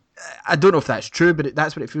 and like I don't know if that's true, but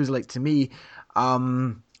that's what it feels like to me.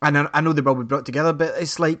 And I know they will be brought together, but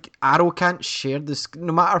it's like Arrow can't share this.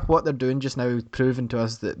 No matter what they're doing just now, proving to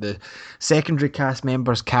us that the secondary cast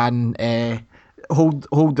members can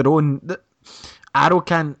hold their own. Arrow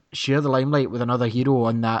can't share the limelight with another hero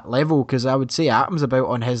on that level because I would say Atom's about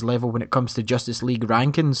on his level when it comes to Justice League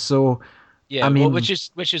rankings. So, I Yeah, well, mean, which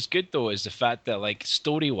is good though, is the fact that like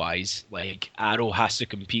story wise, like Arrow has to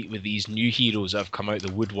compete with these new heroes that have come out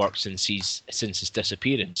the woodwork since his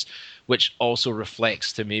disappearance, which also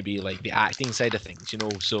reflects to maybe like the acting side of things, you know.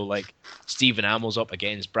 So like Stephen Amell's up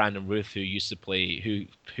against Brandon Ruth, who used to play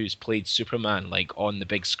who's played Superman like on the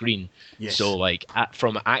big screen. yes, So like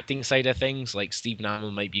from acting side of things, like Stephen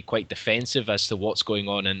Amell might be quite defensive as to what's going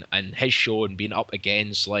on in his show and being up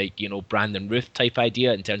against like you know Brandon Ruth type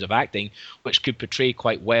idea in terms of acting, which could portray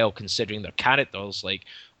quite well considering their characters. Like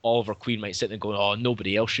Oliver Queen might sit there going, "Oh,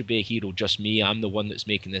 nobody else should be a hero, just me. I'm the one that's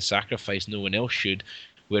making this sacrifice. No one else should."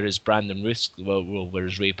 Whereas Brandon Ruth,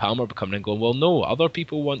 whereas Ray Palmer becoming and going, "Well, no, other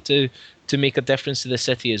people want to make a difference to the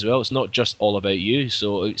city as well. It's not just all about you."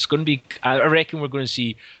 So it's going to be. I reckon we're going to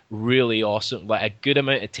see really awesome, like a good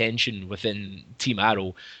amount of tension within Team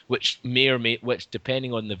Arrow, which which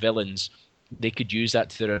depending on the villains, they could use that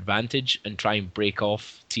to their advantage and try and break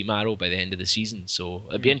off Team Arrow by the end of the season. So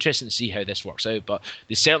it'd be interesting to see how this works out. But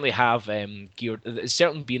they certainly have geared. It's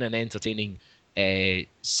certainly been an entertaining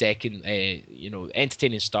second,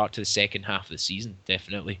 entertaining start to the second half of the season.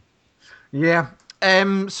 Definitely. yeah.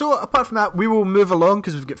 So apart from that, we will move along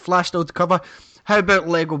because we've got Flash still to cover. How about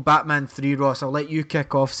Lego Batman 3, Ross? I'll let you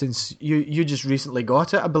kick off since you just recently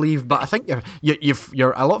got it, I believe. But I think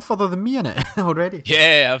you're a lot further than me in it already.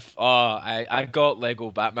 Yeah, I got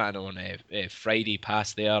Lego Batman on a Friday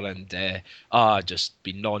past there, and just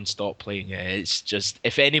been non-stop playing it. It's just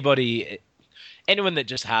if anyone that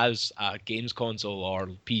just has a games console or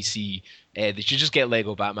PC, they should just get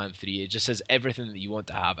Lego Batman 3. It just has everything that you want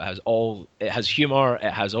to have. It has humor,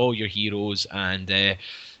 it has all your heroes, and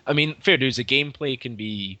I mean, fair dues. The gameplay can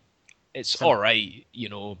be it's all Simple. right,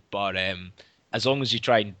 but as long as you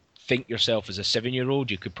try and think yourself as a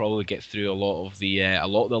 7-year-old, you could probably get through a lot of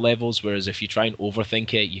the levels. Whereas if you try and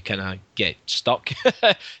overthink it, you kind of get stuck.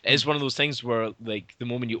 Hmm. It's one of those things where, like, the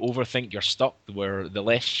moment you overthink, you're stuck. Where the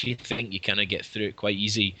less you think, you kind of get through it quite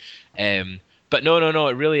easy. But no, no, no,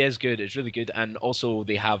 it really is good. It's really good, and also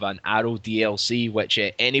they have an Arrow DLC, which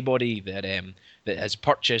anybody that has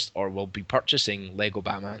purchased or will be purchasing Lego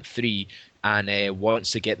Batman 3 and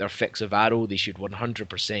wants to get their fix of Arrow, they should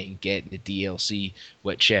 100% get the DLC,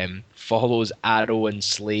 which follows Arrow and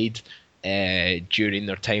Slade during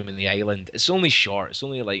their time in the island. It's only short. It's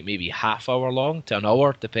only like maybe half hour long to an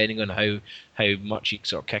hour, depending on how much you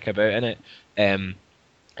sort of kick about in it.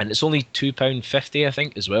 And it's only £2.50, I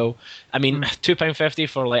think, as well. I mean, Hmm. £2.50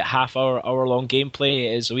 for like hour long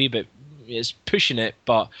gameplay is a wee bit, it's pushing it,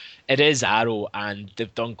 but it is Arrow, and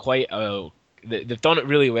they've done they've done it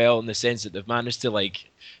really well in the sense that they've managed to like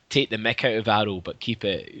take the mick out of Arrow, but keep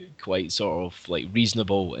it quite sort of like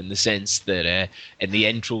reasonable in the sense that in the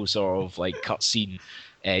intro sort of like cutscene.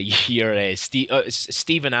 You hear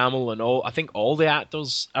Stephen Amell and all. I think all the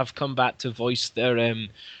actors have come back to voice their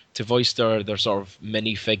sort of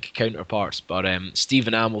minifig counterparts. But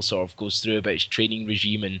Stephen Amell sort of goes through about his training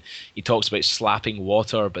regime, and he talks about slapping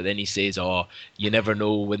water, but then he says, "Oh, you never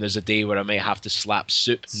know when there's a day where I might have to slap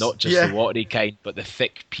soup, not just the Yeah, watery kind, but the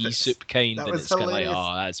thick pea soup kind." that And was it's kind of like, hilarious.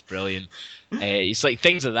 "Oh, that's brilliant." It's like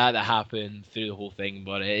things like that happen through the whole thing,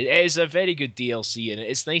 but it is a very good DLC, and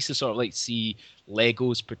it's nice to sort of like see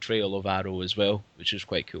Lego's portrayal of Arrow as well, which is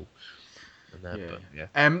quite cool. And that, Yeah. but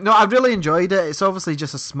yeah. No, I really enjoyed it. It's obviously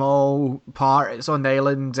just a small part. It's on the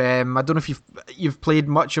island. I don't know if you've played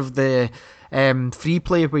much of the free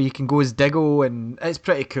play where you can go as Diggle, and it's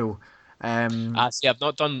pretty cool. Um, See, I've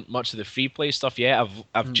not done much of the free play stuff yet.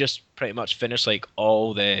 I've mm, just pretty much finished like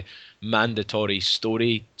all the mandatory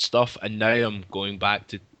story stuff, and now I'm going back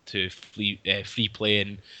to free play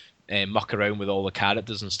and muck around with all the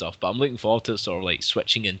characters and stuff. But I'm looking forward to sort of like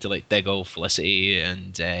switching into like Diggle, Felicity,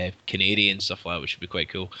 and Canary and stuff like that, which would be quite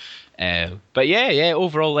cool. But yeah, yeah.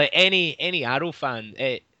 Overall, like any Arrow fan,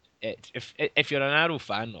 if you're an Arrow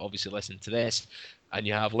fan, obviously listen to this, and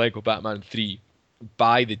you have Lego Batman 3,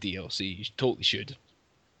 buy the DLC. You totally should.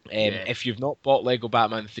 yeah. If you've not bought Lego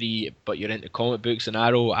Batman 3, but you're into comic books and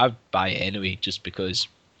Arrow, I'd buy it anyway, just because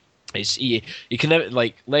you can never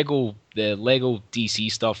like the Lego DC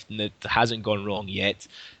stuff that hasn't gone wrong yet,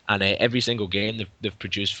 and every single game they've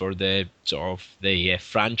produced for the sort of the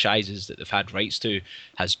franchises that they've had rights to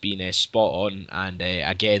has been spot on, and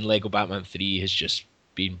again Lego Batman 3 has just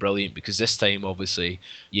been brilliant because this time obviously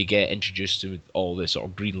you get introduced to all the sort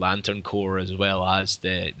of Green Lantern Corps as well as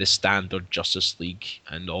the standard Justice League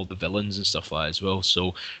and all the villains and stuff like that as well.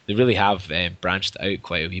 So they really have branched out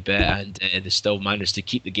quite a wee bit, and they still managed to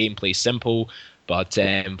keep the gameplay simple. But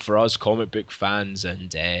for us comic book fans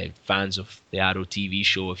and fans of the Arrow TV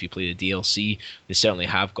show, if you play the DLC, they certainly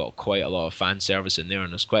have got quite a lot of fan service in there,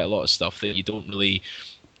 and there's quite a lot of stuff that you don't really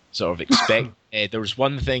sort of expect. There was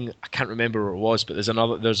one thing I can't remember what it was, but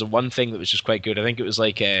there's a one thing that was just quite good. I think it was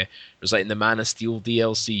like in the Man of Steel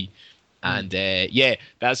DLC, Mm. and yeah,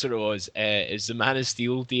 that's what it was. It's the Man of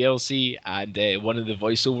Steel DLC, and one of the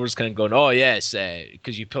voiceovers kind of going, "Oh yes,"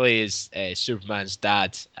 because you play as Superman's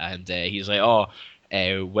dad, and he's like, "Oh."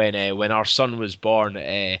 When our son was born,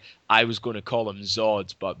 I was going to call him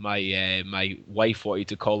Zod, but my wife wanted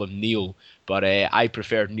to call him Neil, but I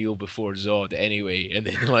preferred Neil before Zod anyway. And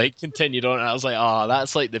then like continued on, and I was like, oh,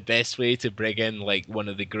 that's like the best way to bring in like one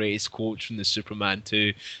of the greatest quotes from the Superman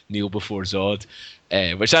 2, Neil before Zod,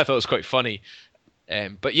 which I thought was quite funny.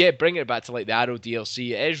 But yeah, bringing it back to like the Arrow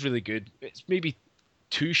DLC, it is really good. It's maybe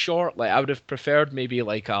too short. Like I would have preferred maybe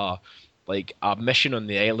like a mission on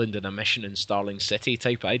the island and a mission in Starling City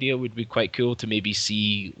type idea would be quite cool to maybe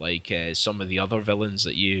see like some of the other villains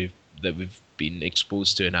that we've been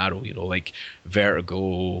exposed to in Arrow, like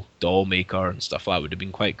Vertigo, Dollmaker and stuff like that would have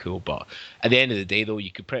been quite cool. But at the end of the day though,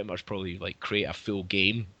 you could pretty much probably like create a full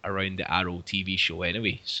game around the Arrow TV show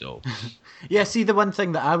anyway. So Yeah, see, the one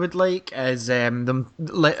thing that I would like is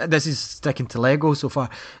this is sticking to Lego so far.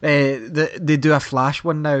 They do a Flash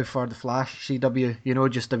one now for the Flash CW.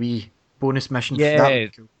 Just a wee bonus mission. That would yeah,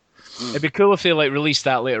 be cool. it'd be cool if they like released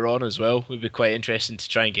that later on as well. Would be quite interesting to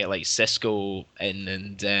try and get like Cisco in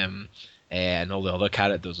and all the other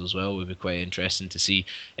characters as well. Would be quite interesting to see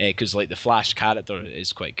because like the Flash character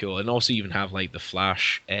is quite cool, and also even have like the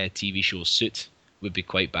Flash TV show suit would be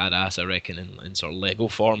quite badass, I reckon, in sort of Lego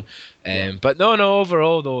form. Yeah. But no,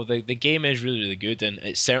 overall though, the game is really really good, and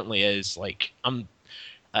it certainly is like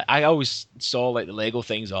I always saw like the Lego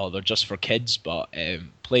things, oh, they're just for kids, but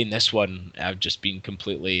playing this one, I've just been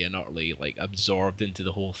completely and utterly like absorbed into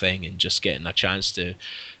the whole thing, and just getting a chance to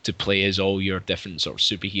play as all your different sort of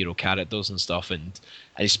superhero characters and stuff, and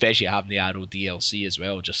especially having the Arrow DLC as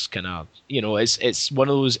well. Just kind of, it's one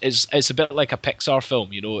of those. It's a bit like a Pixar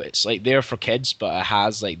film, It's like there for kids, but it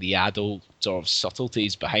has like the adult sort of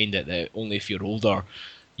subtleties behind it that only if you're older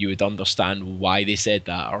you would understand why they said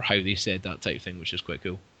that or how they said that type of thing, which is quite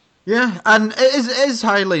cool. Yeah, and it is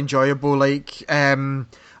highly enjoyable. Like, I'm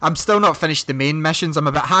still not finished the main missions. I'm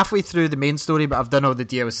about halfway through the main story, but I've done all the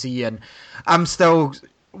DLC, and I'm still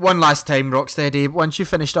one last time, Rocksteady. Once you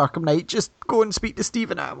finished Arkham Knight, just go and speak to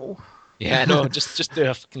Stephen Amell. Yeah, no, just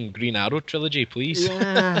do a fucking Green Arrow trilogy, please.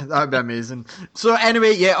 Yeah, that'd be amazing. So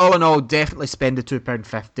anyway, yeah, all in all, definitely spend the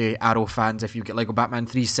 £2.50. Arrow fans, if you get Lego Batman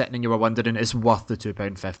 3 sitting and you were wondering, it's worth the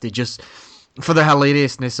 £2.50. Just for the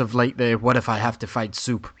hilariousness of like the what if I have to find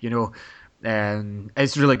soup,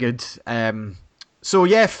 it's really good. So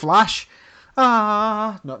yeah, Flash.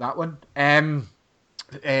 Not that one.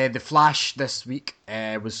 The Flash this week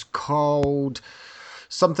was called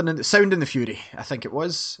something in the Sound and the Fury, I think it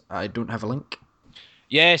was. I don't have a link.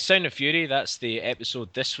 Yeah, Sound of Fury, that's the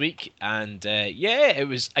episode this week. And yeah, it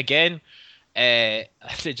was, again,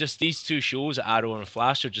 just these two shows, Arrow and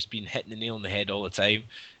Flash, have just been hitting the nail on the head all the time.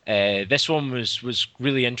 This one was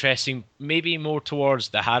really interesting, maybe more towards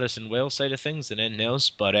the Harrison Wells side of things than anything else.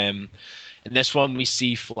 But in this one, we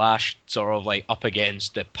see Flash sort of like up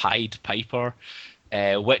against the Pied Piper,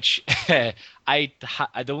 which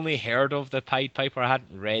I'd only heard of the Pied Piper. I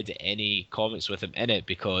hadn't read any comics with him in it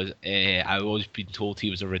because I've always been told he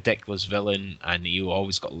was a ridiculous villain and he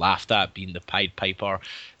always got laughed at being the Pied Piper.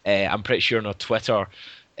 I'm pretty sure on Twitter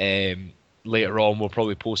later on we'll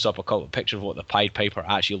probably post up a couple of pictures of what the Pied Piper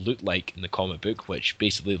actually looked like in the comic book, which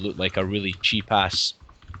basically looked like a really cheap-ass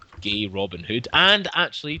gay Robin Hood, and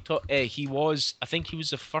actually I think he was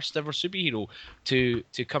the first ever superhero to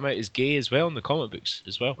come out as gay as well in the comic books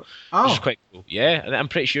as well, which is quite cool. Yeah, and I'm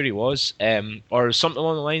pretty sure he was, or something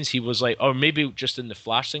along the lines. He was like, or maybe just in the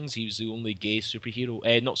Flash things, he was the only gay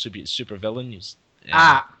superhero, not super villain.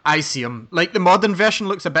 I see him. Like the modern version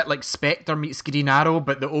looks a bit like Spectre meets Green Arrow,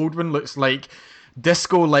 but the old one looks like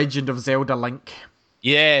Disco Legend of Zelda Link.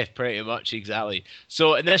 Yeah, pretty much, exactly.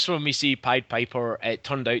 So in this one, we see Pied Piper. It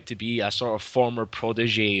turned out to be a sort of former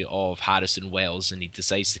protege of Harrison Wells, and he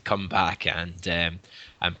decides to come back and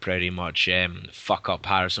pretty much fuck up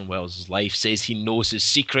Harrison Wells' life. Says he knows his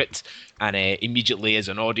secret, and immediately as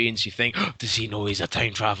an audience, you think, oh, does he know he's a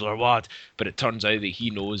time traveler or what? But it turns out that he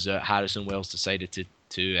knows that Harrison Wells decided to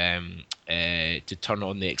turn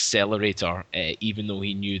on the accelerator, even though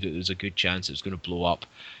he knew that there was a good chance it was going to blow up.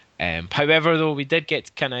 However, though, we did get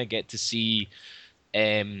to see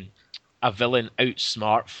a villain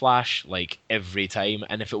outsmart Flash like every time,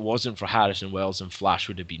 and if it wasn't for Harrison Wells, and Flash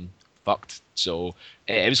would have been fucked. So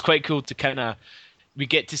it was quite cool to we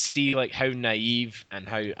get to see like how naive and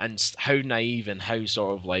how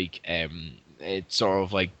sort of like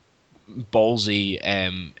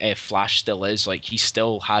ballsy Flash still is. Like he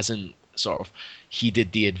still hasn't sort of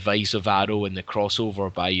heeded the advice of Arrow in the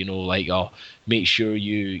crossover by make sure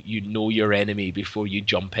you know your enemy before you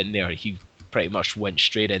jump in there. He pretty much went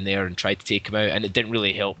straight in there and tried to take him out, and it didn't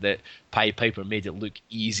really help that Pied Piper made it look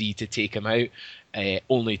easy to take him out,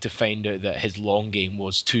 only to find out that his long game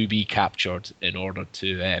was to be captured in order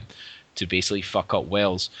to basically fuck up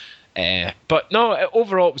Wells. But no,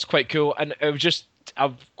 overall it was quite cool, and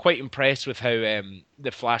I'm quite impressed with how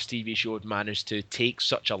the Flash TV show had managed to take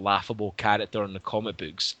such a laughable character in the comic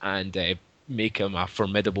books and make him a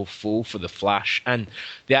formidable foe for the Flash. And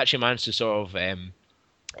they actually managed to sort of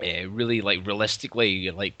really like realistically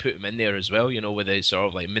like put him in there as well, with the sort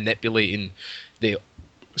of like manipulating the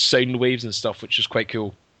sound waves and stuff, which is quite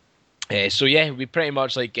cool. So yeah, we pretty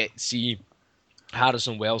much like get to see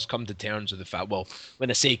Harrison Wells come to terms with the fact, well, when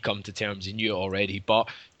I say come to terms, he knew it already, but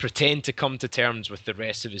pretend to come to terms with the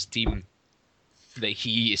rest of his team that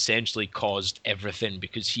he essentially caused everything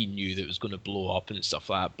because he knew that it was going to blow up and stuff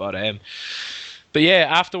like that. But yeah,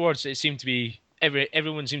 afterwards it seemed to be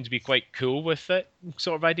everyone seemed to be quite cool with it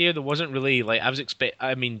sort of idea. There wasn't really like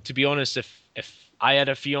I mean, to be honest, if I had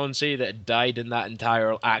a fiance that had died in that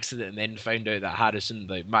entire accident and then found out that Harrison,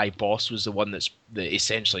 like my boss, was the one that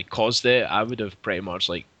essentially caused it, I would have pretty much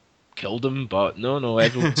like killed him. But no,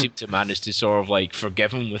 everyone seemed to manage to sort of like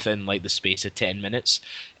forgive him within like the space of 10 minutes.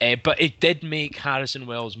 But it did make Harrison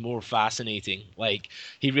Wells more fascinating. Like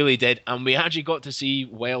he really did. And we actually got to see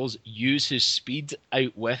Wells use his speed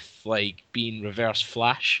out with like being Reverse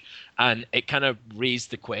Flash. And it kind of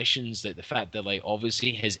raised the questions that the fact that like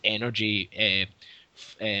obviously his energy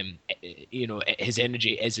his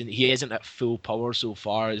energy isn't at full power so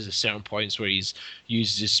far. There's certain points where he's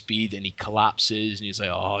uses his speed and he collapses and he's like,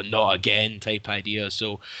 oh, not again type idea.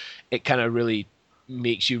 So it kind of really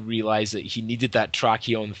makes you realize that he needed that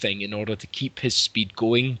Tracheon thing in order to keep his speed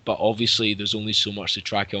going, but obviously there's only so much the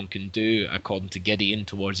Tracheon can do, according to Gideon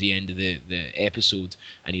towards the end of the episode.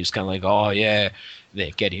 And he was kind of like, oh yeah,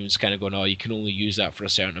 that Gideon was kind of going, oh, you can only use that for a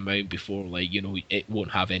certain amount before, like, it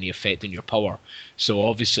won't have any effect on your power. So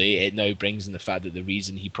obviously it now brings in the fact that the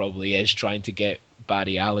reason he probably is trying to get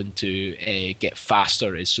Barry Allen to get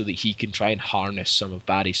faster is so that he can try and harness some of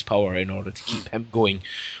Barry's power in order to keep him going,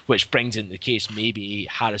 which brings into the case maybe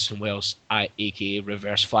Harrison Wells, aka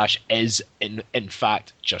Reverse Flash, is in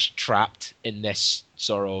fact just trapped in this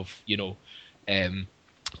sort of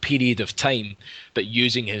period of time, but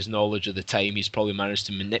using his knowledge of the time, he's probably managed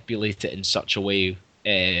to manipulate it in such a way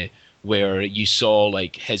where you saw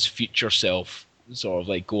like his future self sort of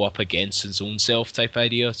like go up against his own self type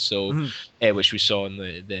idea. So, which we saw in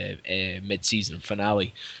the mid-season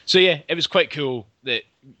finale. So yeah, it was quite cool that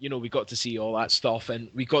we got to see all that stuff, and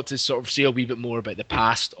we got to sort of see a wee bit more about the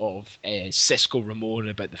past of Cisco Ramon,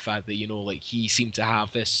 about the fact that like he seemed to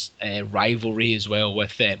have this rivalry as well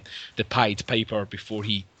with the Pied Piper before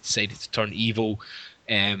he decided to turn evil.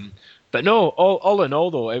 But no, all in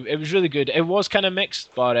all though, it was really good. It was kind of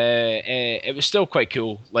mixed, but it was still quite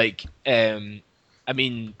cool. Like, I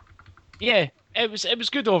mean, yeah, it was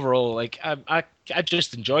good overall. Like, I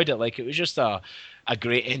just enjoyed it. Like, it was just a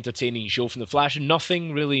great entertaining show from the Flash, and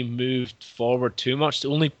nothing really moved forward too much. The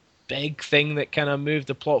only big thing that kind of moved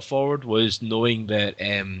the plot forward was knowing that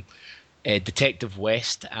Detective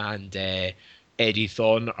West and Eddie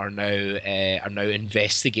Thawne are now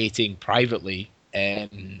investigating privately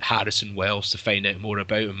Harrison Wells to find out more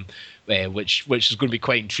about him, which is going to be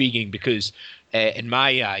quite intriguing because in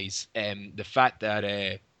my eyes, the fact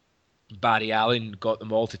that Barry Allen got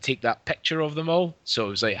them all to take that picture of them all, so it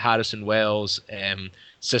was like Harrison Wells,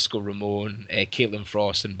 Cisco Ramon, Caitlin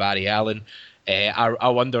Frost, and Barry Allen. I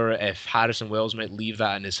wonder if Harrison Wells might leave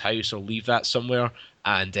that in his house or leave that somewhere,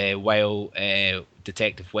 and while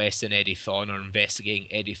Detective West and Eddie Thawne are investigating,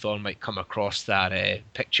 Eddie Thawne might come across that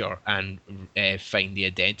picture and find the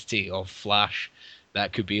identity of Flash.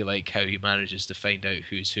 That could be like how he manages to find out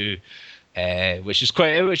who's who, which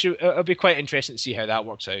it'll be quite interesting to see how that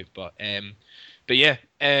works out. But yeah,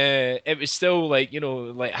 it was still like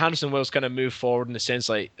like Harrison Wells kind of moved forward in the sense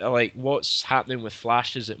like what's happening with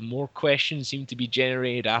Flash is that more questions seem to be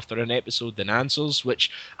generated after an episode than answers,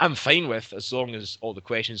 which I'm fine with as long as all the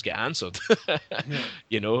questions get answered. But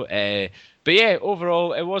yeah,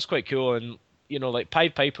 overall it was quite cool, and like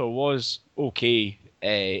Pied Piper was okay.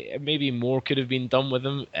 Maybe more could have been done with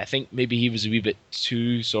him. I think maybe he was a wee bit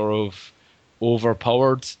too sort of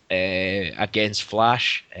overpowered against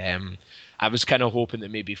Flash. I was kind of hoping that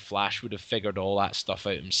maybe Flash would have figured all that stuff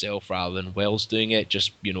out himself rather than Wells doing it,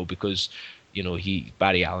 just because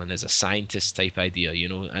Barry Allen is a scientist type idea,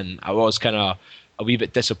 and I was kind of a wee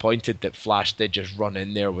bit disappointed that Flash did just run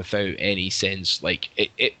in there without any sense. Like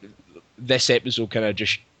this episode kind of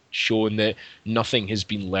just showing that nothing has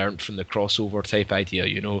been learned from the crossover type idea,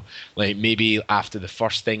 like maybe after the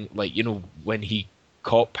first thing, like when he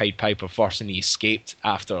caught Pied Piper first and he escaped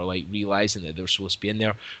after like realizing that they were supposed to be in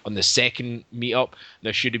there. On the second meetup,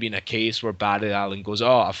 there should have been a case where Barry Allen goes,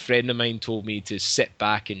 oh, a friend of mine told me to sit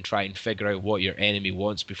back and try and figure out what your enemy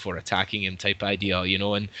wants before attacking him type idea,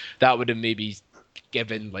 and that would have maybe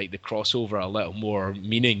given like the crossover a little more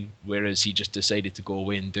meaning, whereas he just decided to go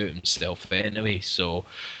away and do it himself anyway. So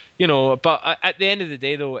but at the end of the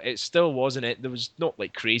day, though, it still wasn't it. There was not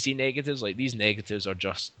like crazy negatives. Like these negatives are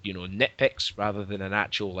just nitpicks rather than an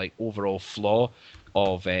actual like overall flaw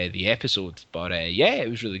of the episode. But yeah, it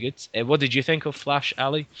was really good. What did you think of Flash,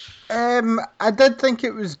 Ali? I did think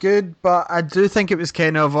it was good, but I do think it was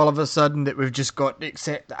kind of all of a sudden that we've just got to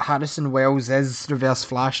accept that Harrison Wells is Reverse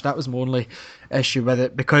Flash. That was my only issue with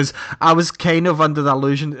it, because I was kind of under the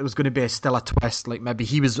illusion that it was going to be still a twist, like maybe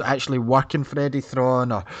he was actually working for Eddie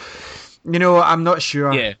Thawne, or I'm not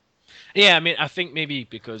sure. Yeah. I mean, I think maybe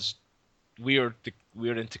because we're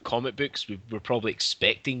into comic books, we're probably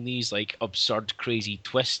expecting these like absurd, crazy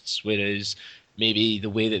twists, whereas maybe the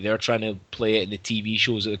way that they're trying to play it in the TV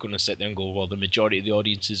shows, that they're going to sit there and go, well, the majority of the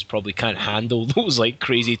audiences probably can't handle those like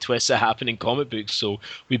crazy twists that happen in comic books, so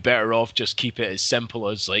we better off just keep it as simple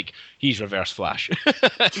as like he's Reverse Flash.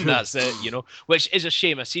 That's it, which is a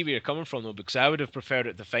shame. I see where you're coming from though, because I would have preferred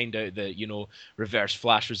it to find out that Reverse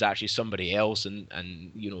Flash was actually somebody else, and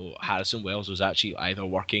Harrison Wells was actually either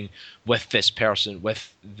working with this person,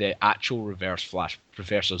 with the actual Reverse Flash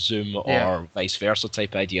Professor Zoom Yeah. or vice versa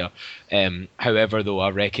type idea. However, though, I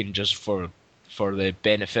reckon just for the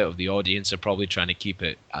benefit of the audience, they're probably trying to keep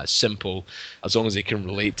it as simple as long as they can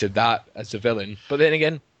relate to that as the villain. But then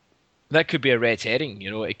again, that could be a red herring.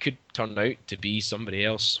 It could turn out to be somebody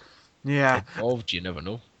else Yeah. involved. You never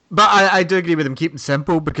know. But I do agree with them keeping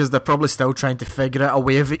simple because they're probably still trying to figure out a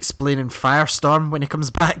way of explaining Firestorm when he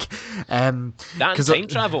comes back. That and time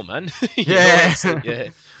travel, man. Yeah.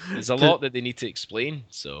 There's a lot that they need to explain.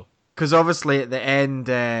 So because obviously at the end,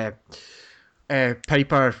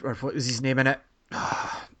 Piper, or what was his name in it?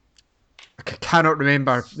 I cannot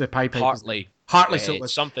remember the Piper. Hartley. Hartley, so it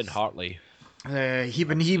was something Hartley.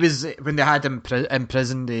 When they had him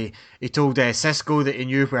imprisoned, he told Cisco that he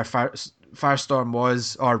knew where Firestorm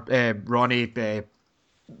was, or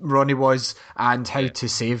Ronnie was, and how to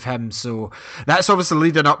save him. So that's obviously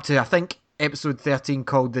leading up to, I think, episode 13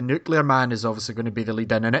 called The Nuclear Man is obviously going to be the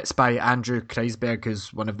lead in, and it's by Andrew Kreisberg,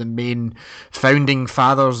 who's one of the main founding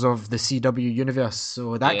fathers of the CW universe.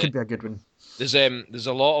 So that could be a good one. There's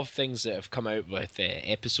a lot of things that have come out with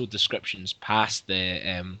episode descriptions past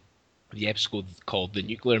the episode called The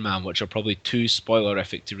Nuclear Man, which are probably too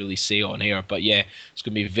spoilerific to really say on air. But yeah, it's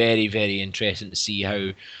going to be very, very interesting to see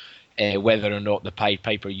how whether or not the Pied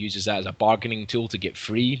Piper uses that as a bargaining tool to get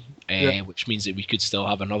free, which means that we could still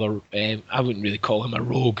have another, I wouldn't really call him a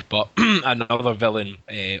rogue, but another villain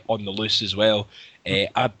on the loose as well.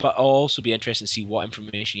 But I'll also be interested to see what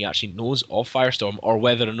information he actually knows of Firestorm, or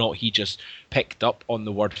whether or not he just picked up on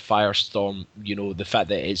the word Firestorm, the fact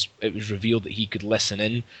that it was revealed that he could listen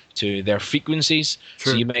in to their frequencies.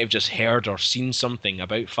 True. So you might have just heard or seen something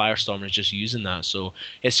about Firestorm and is just using that. So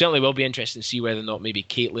it certainly will be interesting to see whether or not maybe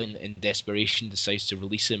Caitlin, in desperation, decides to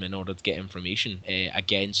release him in order to get information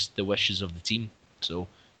against the wishes of the team. So it'll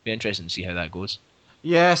be interesting to see how that goes.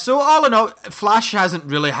 Yeah, so all in all, Flash hasn't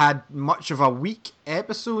really had much of a weak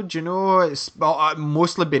episode, It's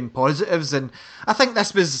mostly been positives, and I think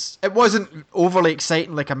it wasn't overly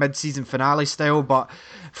exciting like a mid-season finale style, but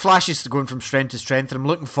Flash is going from strength to strength, and I'm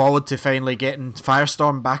looking forward to finally getting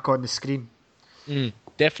Firestorm back on the screen.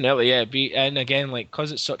 Definitely, yeah. And again,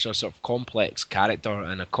 because it's such a sort of complex character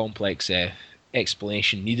and a complex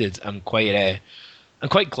explanation needed, I'm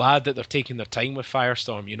quite glad that they're taking their time with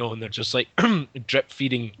Firestorm, and they're just drip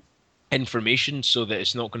feeding information so that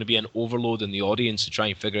it's not going to be an overload in the audience to try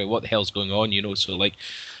and figure out what the hell's going on, So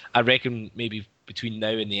I reckon maybe between now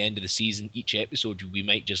and the end of the season, each episode we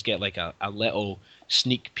might just get a little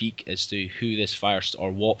sneak peek as to who this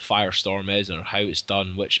or what Firestorm is or how it's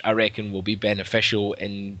done, which I reckon will be beneficial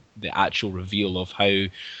in the actual reveal of how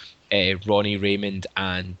Ronnie Raymond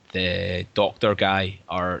and the Doctor guy,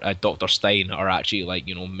 or Dr. Stein, are actually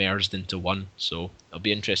merged into one. So it'll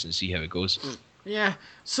be interesting to see how it goes. Yeah,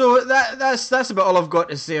 so that's about all I've got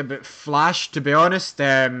to say about Flash. To be honest,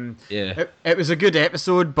 it was a good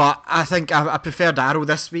episode, but I think I preferred Arrow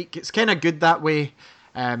this week. It's kind of good that way.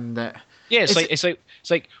 It's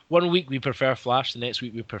like 1 week we prefer Flash, the next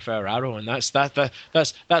week we prefer Arrow, and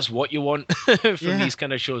that's what you want from these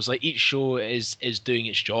kind of shows. Each show is doing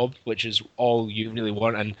its job, which is all you really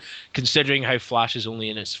want. And considering how Flash is only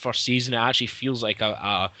in its first season, it actually feels like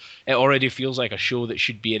it already feels like a show that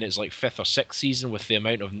should be in its fifth or sixth season with the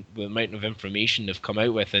amount of information they've come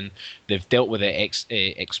out with, and they've dealt with it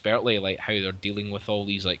expertly, how they're dealing with all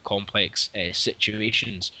these complex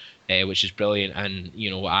situations. Which is brilliant, and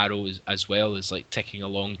Arrow as well is ticking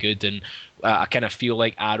along good, and I kind of feel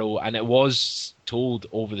like Arrow, and it was told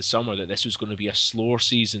over the summer that this was going to be a slower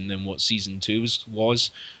season than what season 2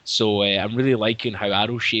 was. So I'm really liking how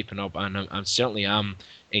Arrow's shaping up, and I certainly am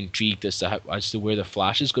intrigued as to where the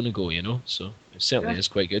Flash is going to go. So it certainly is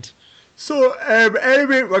quite good. So,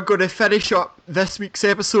 anyway, we're going to finish up this week's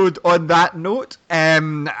episode on that note.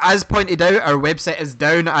 As pointed out, our website is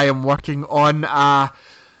down. I am working on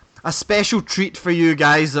a special treat for you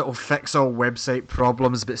guys that will fix all website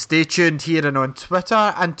problems, but stay tuned here and on Twitter.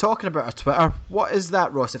 And talking about our Twitter, what is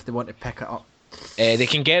that, Ross, if they want to pick it up? They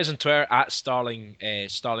can get us on Twitter at Starling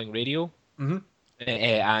Radio. Mm-hmm.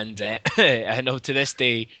 And I know to this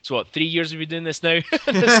day, so 3 years have we been doing this now?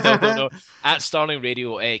 Still don't know. At Starling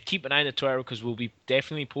Radio, keep an eye on the Twitter because we'll be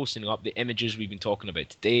definitely posting up the images we've been talking about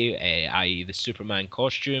today, i.e. the Superman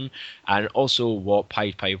costume, and also what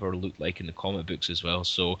Pied Piper looked like in the comic books as well.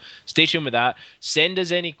 So stay tuned with that. Send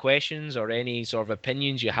us any questions or any sort of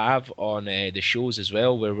opinions you have on the shows as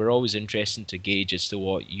well, where we're always interested to gauge as to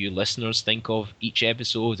what you listeners think of each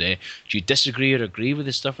episode. Do you disagree or agree with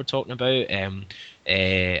the stuff we're talking about?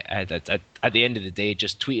 At the end of the day,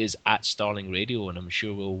 just tweet us at Starling Radio, and I'm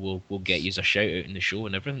sure we'll get you a shout out in the show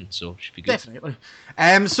and everything. So it should be good. Definitely.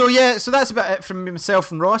 So that's about it from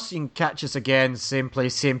myself and Ross. You can catch us again, same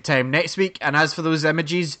place, same time next week. And as for those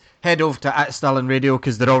images, head over to at Starling Radio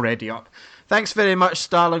because they're already up. Thanks very much,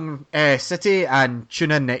 Starling City, and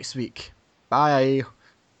tune in next week. Bye.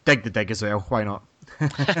 Dig the dig as well. Why not?